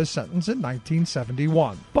Hoffa's sentence in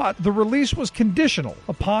 1971, but the release was conditional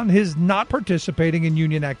upon his not participating in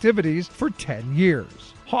union activities for 10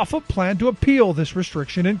 years. Hoffa planned to appeal this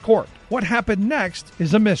restriction in court. What happened next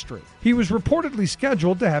is a mystery. He was reportedly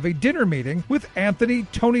scheduled to have a dinner meeting with Anthony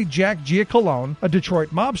Tony Jack Giacalone, a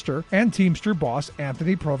Detroit mobster, and Teamster boss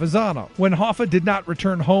Anthony Provenzano. When Hoffa did not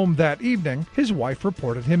return home that evening, his wife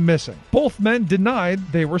reported him missing. Both men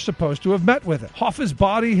denied they were supposed to have met with him. Hoffa's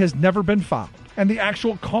body has never been found, and the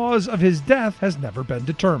actual cause of his death has never been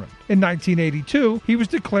determined. In 1982, he was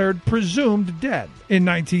declared presumed dead. In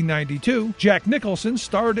 1992, Jack Nicholson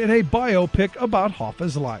starred in a biopic about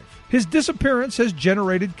Hoffa's life. His disappearance has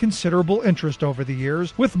generated considerable interest over the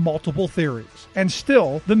years with multiple theories, and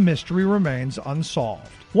still the mystery remains unsolved.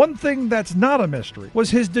 One thing that's not a mystery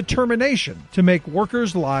was his determination to make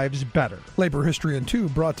workers' lives better. Labor History in 2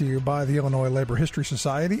 brought to you by the Illinois Labor History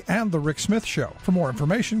Society and The Rick Smith Show. For more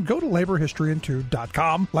information, go to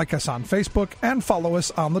laborhistoryin2.com, like us on Facebook, and follow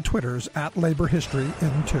us on the Twitters at Labor History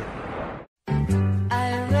in 2.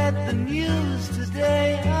 I read the news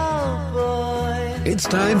today, oh boy. It's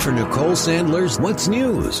time for Nicole Sandler's What's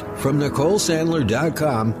News from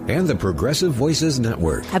NicoleSandler.com and the Progressive Voices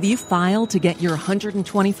Network. Have you filed to get your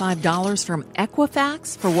 $125 from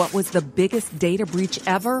Equifax for what was the biggest data breach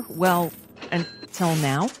ever? Well, until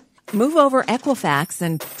now. Move over Equifax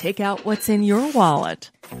and take out what's in your wallet.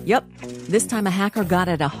 Yep, this time a hacker got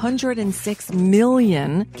at 106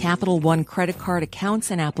 million Capital One credit card accounts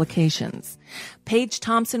and applications. Paige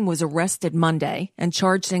Thompson was arrested Monday and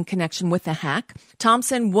charged in connection with the hack.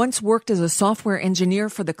 Thompson once worked as a software engineer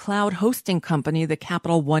for the cloud hosting company that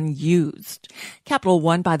Capital One used. Capital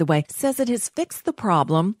One, by the way, says it has fixed the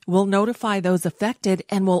problem, will notify those affected,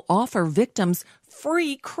 and will offer victims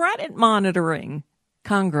free credit monitoring.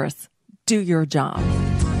 Congress, do your job.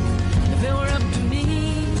 If it were up to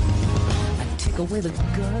me, I'd take away the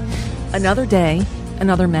gun. Another day,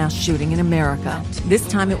 another mass shooting in America. This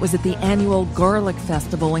time it was at the annual Garlic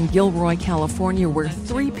Festival in Gilroy, California, where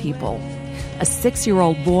 3 people, a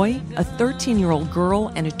 6-year-old boy, a 13-year-old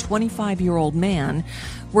girl, and a 25-year-old man,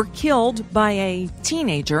 were killed by a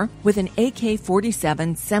teenager with an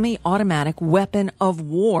AK-47 semi-automatic weapon of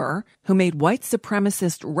war who made white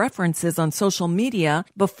supremacist references on social media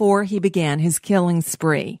before he began his killing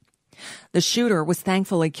spree. The shooter was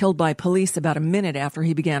thankfully killed by police about a minute after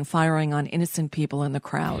he began firing on innocent people in the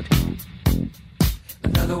crowd.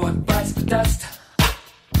 Another one bites the dust.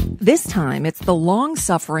 This time, it's the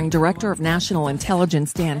long-suffering Director of National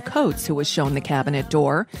Intelligence, Dan Coats, who was shown the cabinet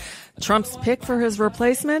door. Trump's pick for his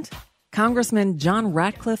replacement? Congressman John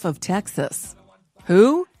Ratcliffe of Texas.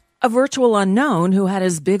 Who? A virtual unknown who had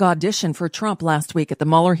his big audition for Trump last week at the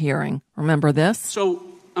Mueller hearing. Remember this? So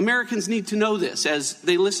Americans need to know this as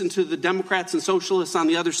they listen to the Democrats and socialists on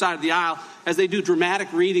the other side of the aisle, as they do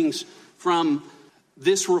dramatic readings from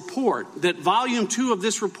this report, that Volume 2 of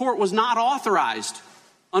this report was not authorized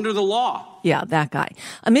under the law. Yeah, that guy.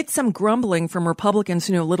 Amid some grumbling from Republicans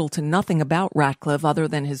who know little to nothing about Ratcliffe other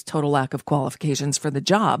than his total lack of qualifications for the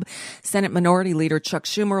job, Senate Minority Leader Chuck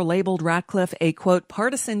Schumer labeled Ratcliffe a, quote,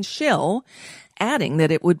 partisan shill, adding that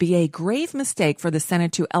it would be a grave mistake for the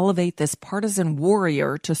Senate to elevate this partisan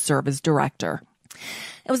warrior to serve as director.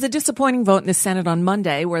 It was a disappointing vote in the Senate on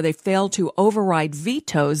Monday where they failed to override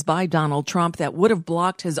vetoes by Donald Trump that would have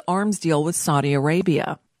blocked his arms deal with Saudi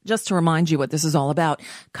Arabia. Just to remind you what this is all about,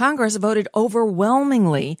 Congress voted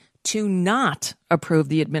overwhelmingly to not approve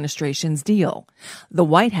the administration's deal. The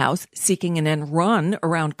White House, seeking an end run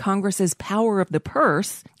around Congress's power of the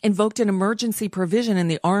purse, invoked an emergency provision in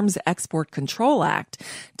the Arms Export Control Act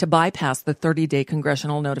to bypass the 30-day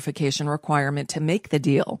congressional notification requirement to make the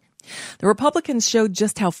deal. The Republicans showed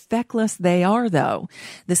just how feckless they are, though.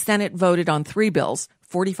 The Senate voted on 3 bills,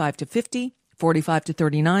 45 to 50, 45 to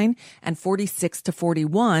 39, and 46 to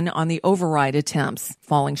 41 on the override attempts,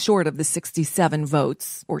 falling short of the 67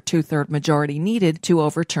 votes, or two-third majority needed to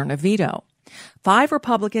overturn a veto. 5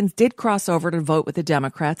 Republicans did cross over to vote with the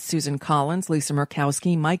Democrats: Susan Collins, Lisa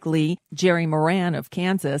Murkowski, Mike Lee, Jerry Moran of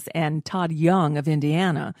Kansas, and Todd Young of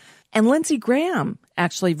Indiana. And Lindsey Graham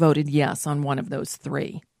actually voted yes on one of those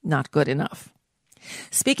 3. Not good enough.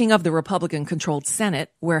 Speaking of the Republican-controlled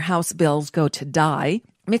Senate, where House bills go to die,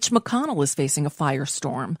 Mitch McConnell is facing a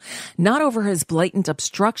firestorm, not over his blatant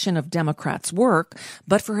obstruction of Democrats' work,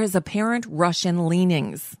 but for his apparent Russian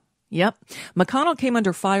leanings. Yep, McConnell came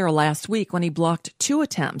under fire last week when he blocked 2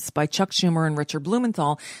 attempts by Chuck Schumer and Richard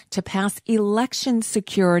Blumenthal to pass election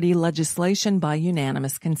security legislation by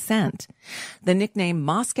unanimous consent. The nickname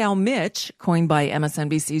Moscow Mitch, coined by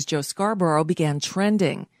MSNBC's Joe Scarborough, began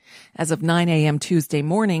trending. As of 9 a.m. Tuesday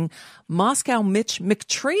morning, Moscow Mitch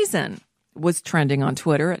McTreason was trending on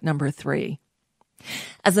Twitter at number 3.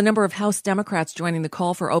 As the number of House Democrats joining the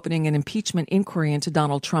call for opening an impeachment inquiry into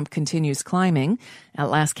Donald Trump continues climbing, at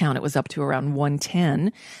last count it was up to around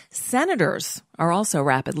 110, senators are also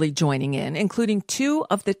rapidly joining in, including 2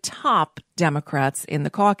 of the top Democrats in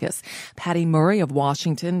the caucus, Patty Murray of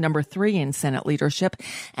Washington, number 3 in Senate leadership,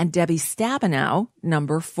 and Debbie Stabenow,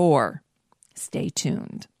 number 4. Stay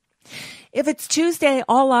tuned. If it's Tuesday,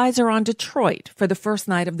 all eyes are on Detroit for the first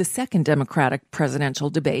night of the second Democratic presidential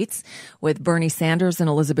debates, with Bernie Sanders and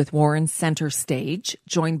Elizabeth Warren center stage,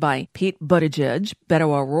 joined by Pete Buttigieg,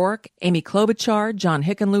 Beto O'Rourke, Amy Klobuchar, John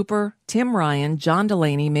Hickenlooper, Tim Ryan, John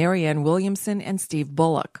Delaney, Marianne Williamson, and Steve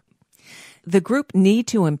Bullock. The group Need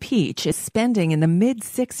to Impeach is spending in the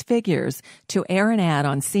mid-6 figures to air an ad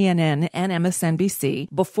on CNN and MSNBC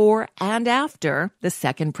before and after the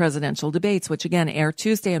second presidential debates, which again air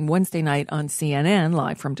Tuesday and Wednesday night on CNN,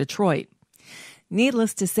 live from Detroit.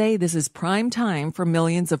 Needless to say, this is prime time for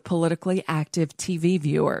millions of politically active TV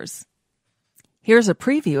viewers. Here's a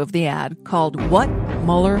preview of the ad called What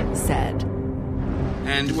Mueller Said.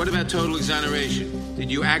 And what about total exoneration? Did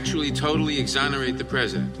you actually totally exonerate the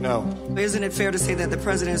president? No. Isn't it fair to say that the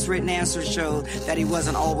president's written answers showed that he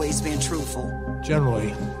wasn't always being truthful?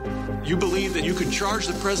 Generally. You believe that you could charge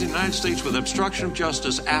the president of the United States with obstruction of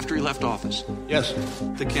justice after he left office? Yes.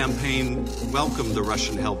 The campaign welcomed the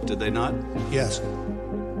Russian help, did they not? Yes.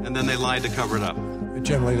 And then they lied to cover it up?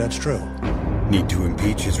 Generally, that's true. Need to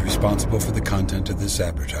Impeach is responsible for the content of this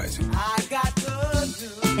advertising.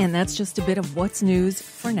 And that's just a bit of what's news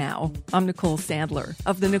for now. I'm Nicole Sandler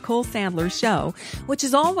of The Nicole Sandler Show, which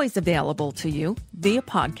is always available to you via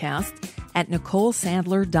podcast at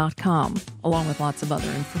NicoleSandler.com, along with lots of other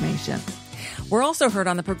information. We're also heard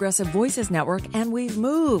on the Progressive Voices Network, and we've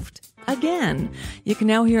moved again. You can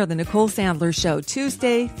now hear The Nicole Sandler Show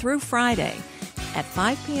Tuesday through Friday at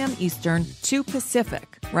 5 p.m. Eastern, 2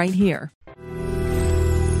 Pacific, right here.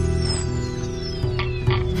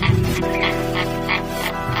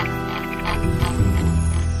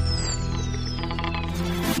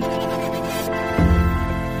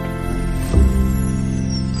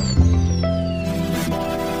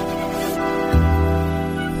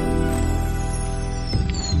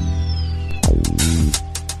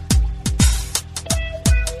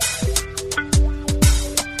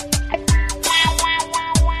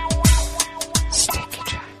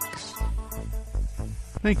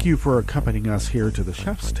 Thank you for accompanying us here to the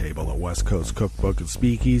chef's table at West Coast Cookbook and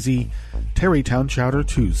Speakeasy, Tarrytown Chowder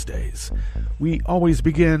Tuesdays. We always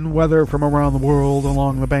begin weather from around the world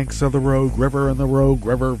along the banks of the Rogue River and the Rogue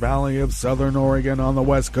River Valley of Southern Oregon on the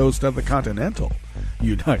west coast of the continental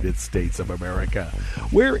United States of America,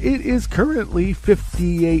 where it is currently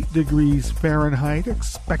 58 degrees Fahrenheit,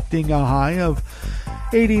 expecting a high of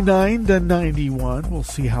 89 to 91. We'll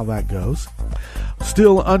see how that goes.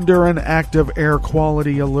 Still under an active air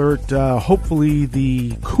quality alert. Hopefully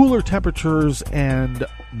the cooler temperatures and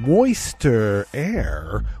moister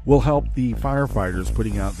air will help the firefighters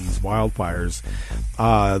putting out these wildfires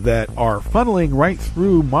that are funneling right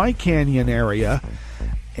through my canyon area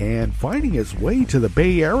and finding its way to the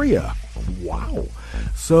Bay Area. Wow.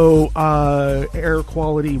 So air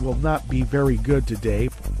quality will not be very good today.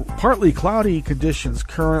 Partly cloudy conditions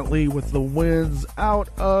currently with the winds out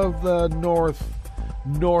of the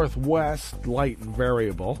northwest, light and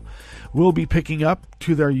variable. Will be picking up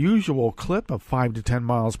to their usual clip of 5 to 10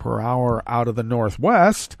 miles per hour out of the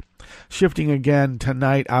northwest. shifting again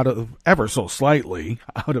tonight out of ever so slightly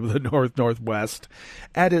out of the north-northwest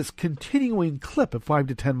at its continuing clip of 5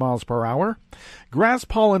 to 10 miles per hour. Grass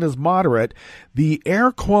pollen is moderate. The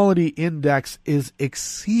air quality index is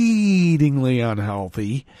exceedingly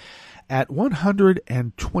unhealthy at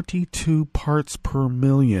 122 parts per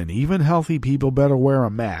million. Even healthy people better wear a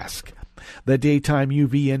mask. The daytime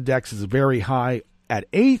UV index is very high at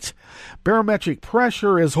 8. Barometric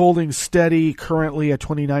pressure is holding steady currently at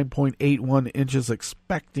 29.81 inches,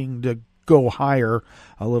 expecting to go higher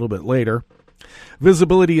a little bit later.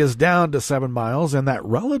 Visibility is down to 7 miles, and that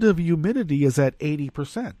relative humidity is at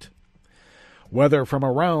 80%. Weather from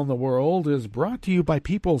around the world is brought to you by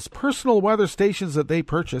people's personal weather stations that they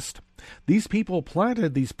purchased. These people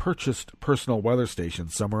planted these purchased personal weather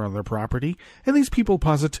stations somewhere on their property, and these people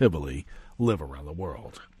positively live around the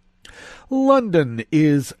world. London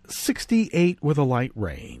is 68 with a light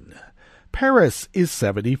rain. Paris is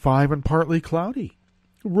 75 and partly cloudy.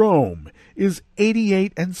 Rome is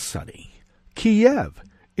 88 and sunny. Kiev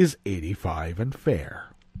is 85 and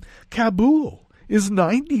fair. Kabul is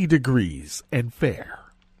 90 degrees and fair.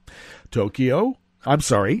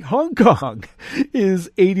 Hong Kong is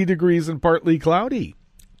 80 degrees and partly cloudy.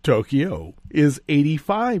 Tokyo is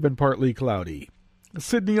 85 and partly cloudy.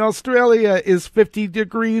 Sydney, Australia is 50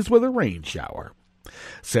 degrees with a rain shower.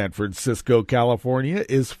 San Francisco, California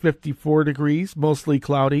is 54 degrees, mostly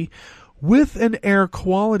cloudy, with an air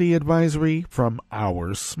quality advisory from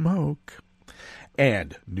our smoke.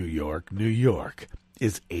 And New York, New York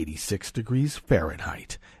is 86 degrees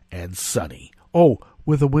Fahrenheit and sunny. Oh,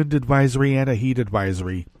 with a wind advisory and a heat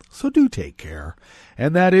advisory. So do take care.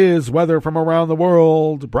 And that is weather from around the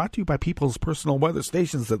world, brought to you by people's personal weather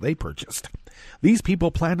stations that they purchased. These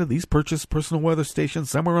people planted these purchased personal weather stations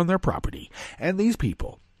somewhere on their property. And these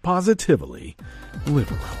people positively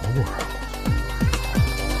live around the world.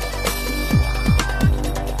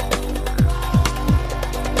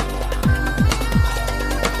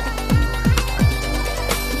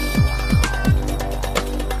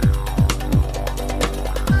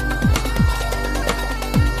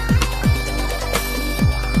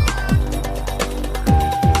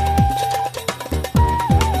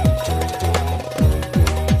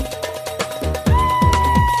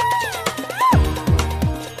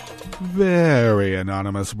 Very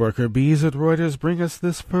anonymous worker bees at Reuters bring us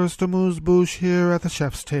this first amuse-bouche here at the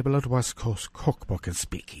chef's table at West Coast Cookbook and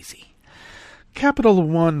Speakeasy. Capital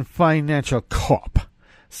One Financial Corp.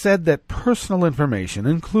 said that personal information,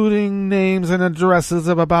 including names and addresses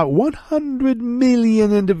of about 100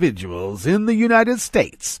 million individuals in the United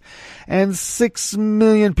States and 6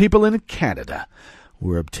 million people in Canada,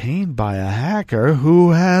 were obtained by a hacker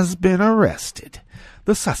who has been arrested.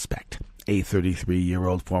 The suspect, a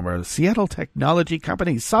 33-year-old former Seattle technology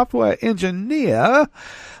company software engineer,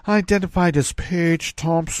 identified as Paige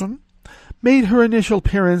Thompson, made her initial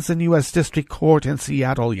appearance in U.S. District Court in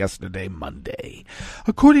Seattle yesterday, Monday.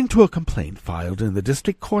 According to a complaint filed in the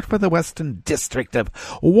District Court for the Western District of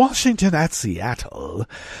Washington at Seattle,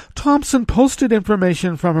 Thompson posted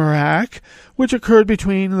information from her hack, which occurred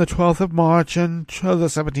between the 12th of March and the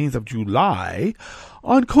 17th of July,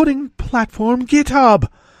 on coding platform GitHub.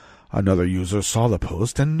 Another user saw the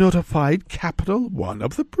post and notified Capital One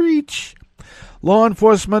of the breach. Law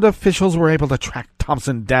enforcement officials were able to track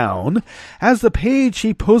Thompson down, as the page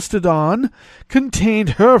she posted on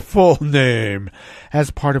contained her full name as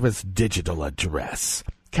part of its digital address.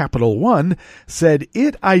 Capital One said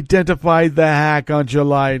it identified the hack on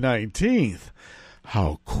July 19th.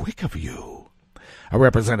 How quick of you! A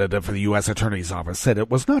representative for the U.S. Attorney's Office said it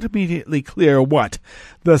was not immediately clear what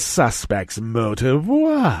the suspect's motive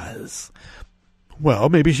was. Well,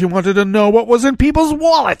 maybe she wanted to know what was in people's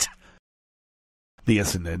wallet. The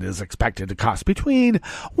incident is expected to cost between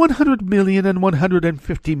 $100 million and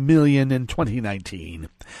 $150 million in 2019,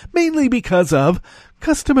 mainly because of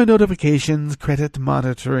customer notifications, credit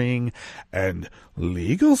monitoring, and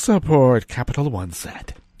legal support, Capital One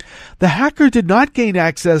said. The hacker did not gain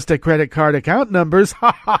access to credit card account numbers.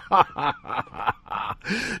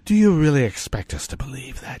 Do you really expect us to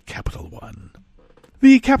believe that, Capital One?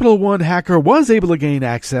 The Capital One hacker was able to gain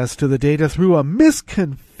access to the data through a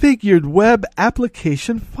misconfigured web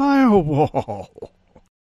application firewall.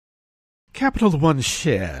 Capital One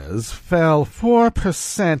shares fell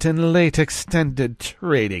 4% in late extended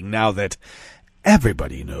trading now that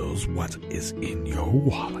everybody knows what is in your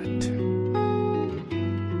wallet.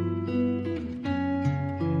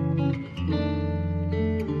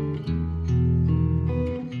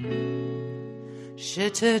 Je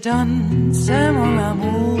te donne, c'est mon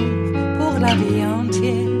amour pour la vie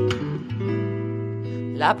entière.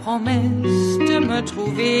 la promesse de me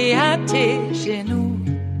trouver à tes genoux.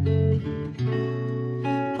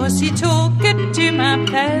 Aussitôt que tu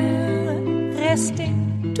m'appelles, rester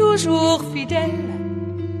toujours fidèle,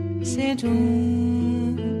 c'est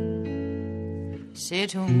tout, c'est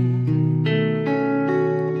tout.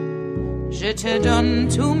 Je te donne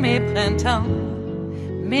tous mes printemps,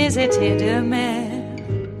 mes étés de mer,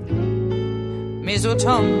 mes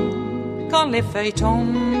automnes quand les feuilles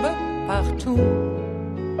tombent partout.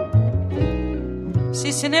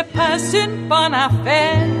 Si ce n'est pas une bonne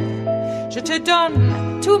affaire, je te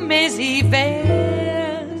donne tous mes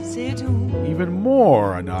hivers, c'est tout. Even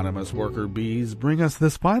more anonymous worker bees bring us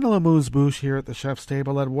this final amuse-bouche here at the Chef's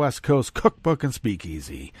Table at West Coast Cookbook and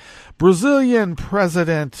Speakeasy. Brazilian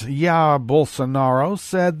President Jair Bolsonaro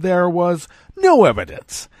said there was no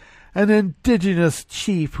evidence an indigenous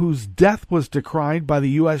chief whose death was decried by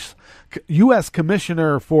the U.S.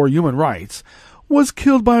 Commissioner for Human Rights was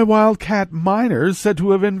killed by wildcat miners said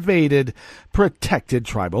to have invaded protected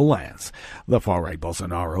tribal lands. The far-right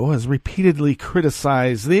Bolsonaro has repeatedly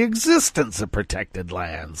criticized the existence of protected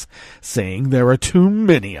lands, saying there are too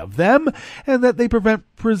many of them and that they prevent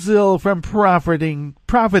Brazil from profiting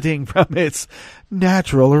from its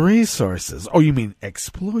natural resources. Oh, you mean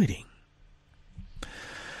exploiting?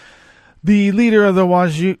 The leader of the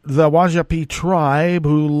Wajapi tribe,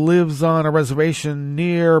 who lives on a reservation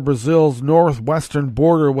near Brazil's northwestern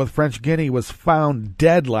border with French Guiana, was found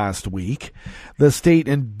dead last week. The state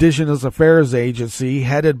indigenous affairs agency,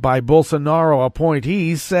 headed by Bolsonaro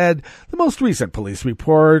appointees, said the most recent police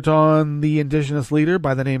report on the indigenous leader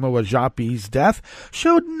by the name of Wajapi's death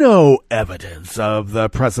showed no evidence of the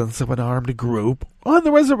presence of an armed group on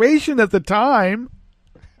the reservation at the time.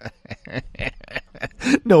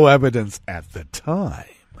 No evidence at the time.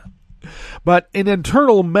 But an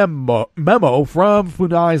internal memo from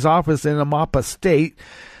Funai's office in Amapá State,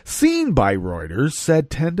 seen by Reuters, said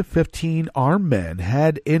 10 to 15 armed men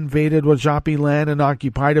had invaded Wajapi land and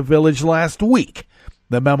occupied a village last week.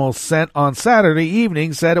 The memo sent on Saturday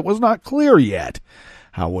evening said it was not clear yet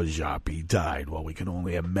how Wajapi died. Well, we can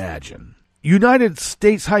only imagine. United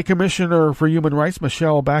States High Commissioner for Human Rights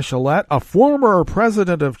Michelle Bachelet, a former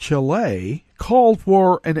president of Chile, called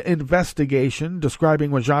for an investigation describing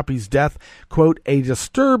Wajapi's death, quote, a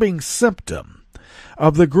disturbing symptom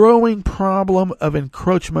of the growing problem of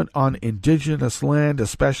encroachment on indigenous land,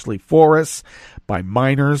 especially forests, by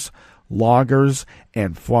miners, loggers,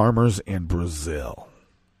 and farmers in Brazil.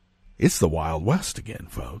 It's the Wild West again,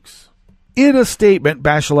 folks. In a statement,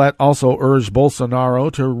 Bachelet also urged Bolsonaro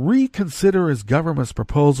to reconsider his government's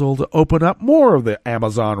proposal to open up more of the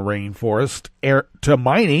Amazon rainforest to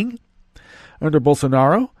mining. Under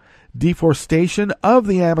Bolsonaro, deforestation of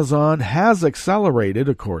the Amazon has accelerated,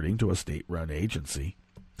 according to a state-run agency.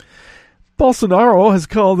 Bolsonaro has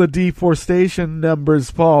called the deforestation numbers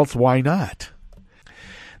false. Why not?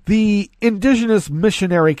 The Indigenous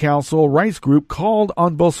Missionary Council rights group called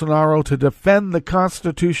on Bolsonaro to defend the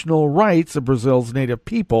constitutional rights of Brazil's native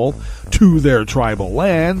people to their tribal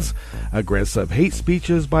lands. Aggressive hate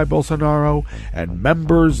speeches by Bolsonaro and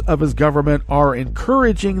members of his government are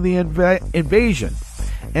encouraging the invasion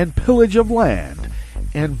and pillage of land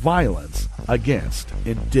and violence against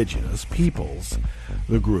indigenous peoples,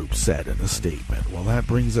 the group said in a statement. Well, that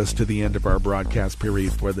brings us to the end of our broadcast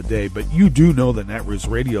period for the day, but you do know that Netroots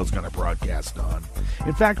Radio is going to broadcast on.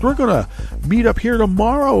 In fact, we're going to meet up here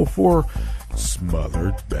tomorrow for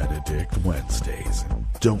Smothered Benedict Wednesdays.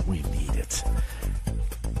 Don't we need it?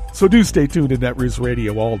 So do stay tuned to Netroots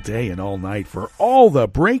Radio all day and all night for all the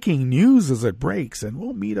breaking news as it breaks, and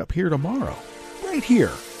we'll meet up here tomorrow, right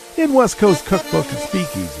here in West Coast Cookbook and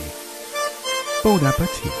Speakeasy. Bon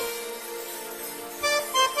appetit.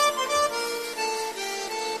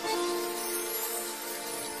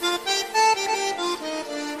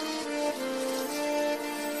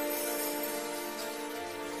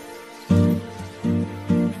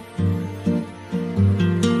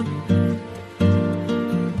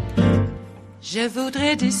 Je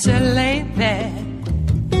voudrais du soleil vert,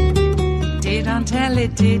 des dentelles et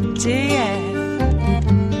des théères,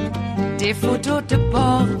 des photos de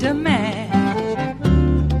bord de mer,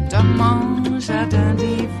 dans mon jardin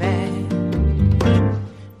d'hiver.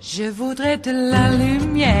 Je voudrais de la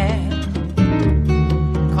lumière,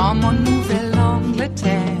 comme en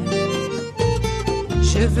Nouvelle-Angleterre.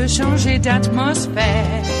 Je veux changer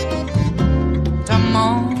d'atmosphère, dans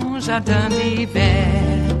mon jardin d'hiver.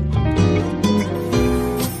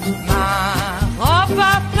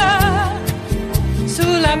 Ma fleur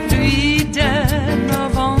sous la pluie de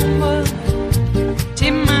novembre,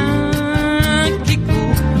 tes mains qui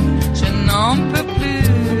courent, je n'en peux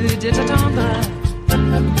plus de t'attendre.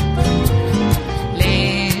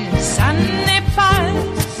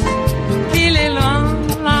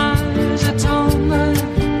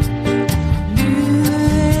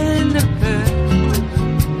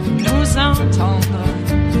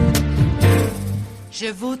 Je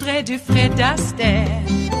voudrais du Fred Astaire,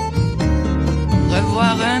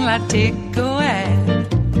 revoir un latte Goël.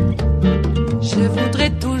 Je voudrais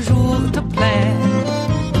toujours te plaire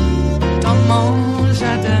dans mon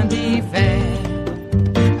jardin d'hiver.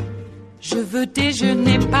 Je veux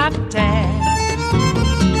déjeuner par terre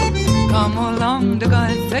comme au long de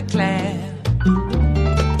golfe clair,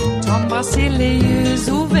 t'embrasser les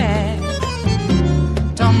yeux ouverts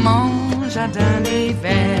dans mon jardin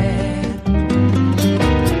d'hiver.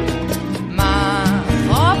 Ma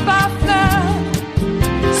robe à fleurs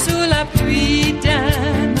sous la pluie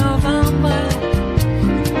d'un novembre,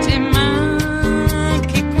 tes mains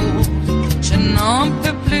qui courent, je n'en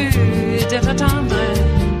peux plus de t'attendre.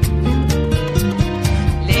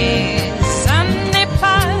 Les années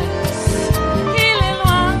passent, il est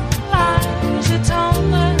loin l'âge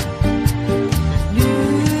tendre,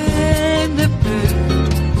 nul ne peut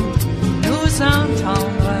nous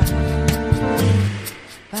entendre.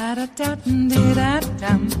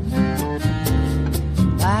 Ba-da-da-dum-di-da-dum,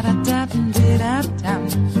 ba-da-da-dum-di-da-dum,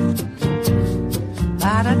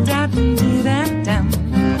 ba-da-da-dum-di-da-dum,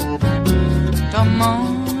 dans mon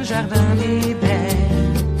jardin d'hiver.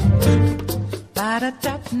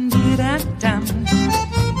 Ba-da-da-dum-di-da-dum,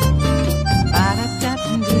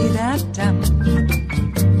 ba-da-da-dum-di-da-dum,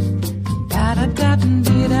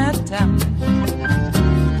 ba-da-da-dum-di-da-dum,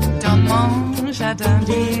 dans mon jardin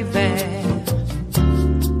d'hiver.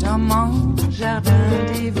 Dans mon jardin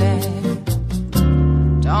d'hiver,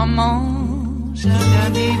 dans mon jardin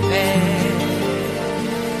d'hiver.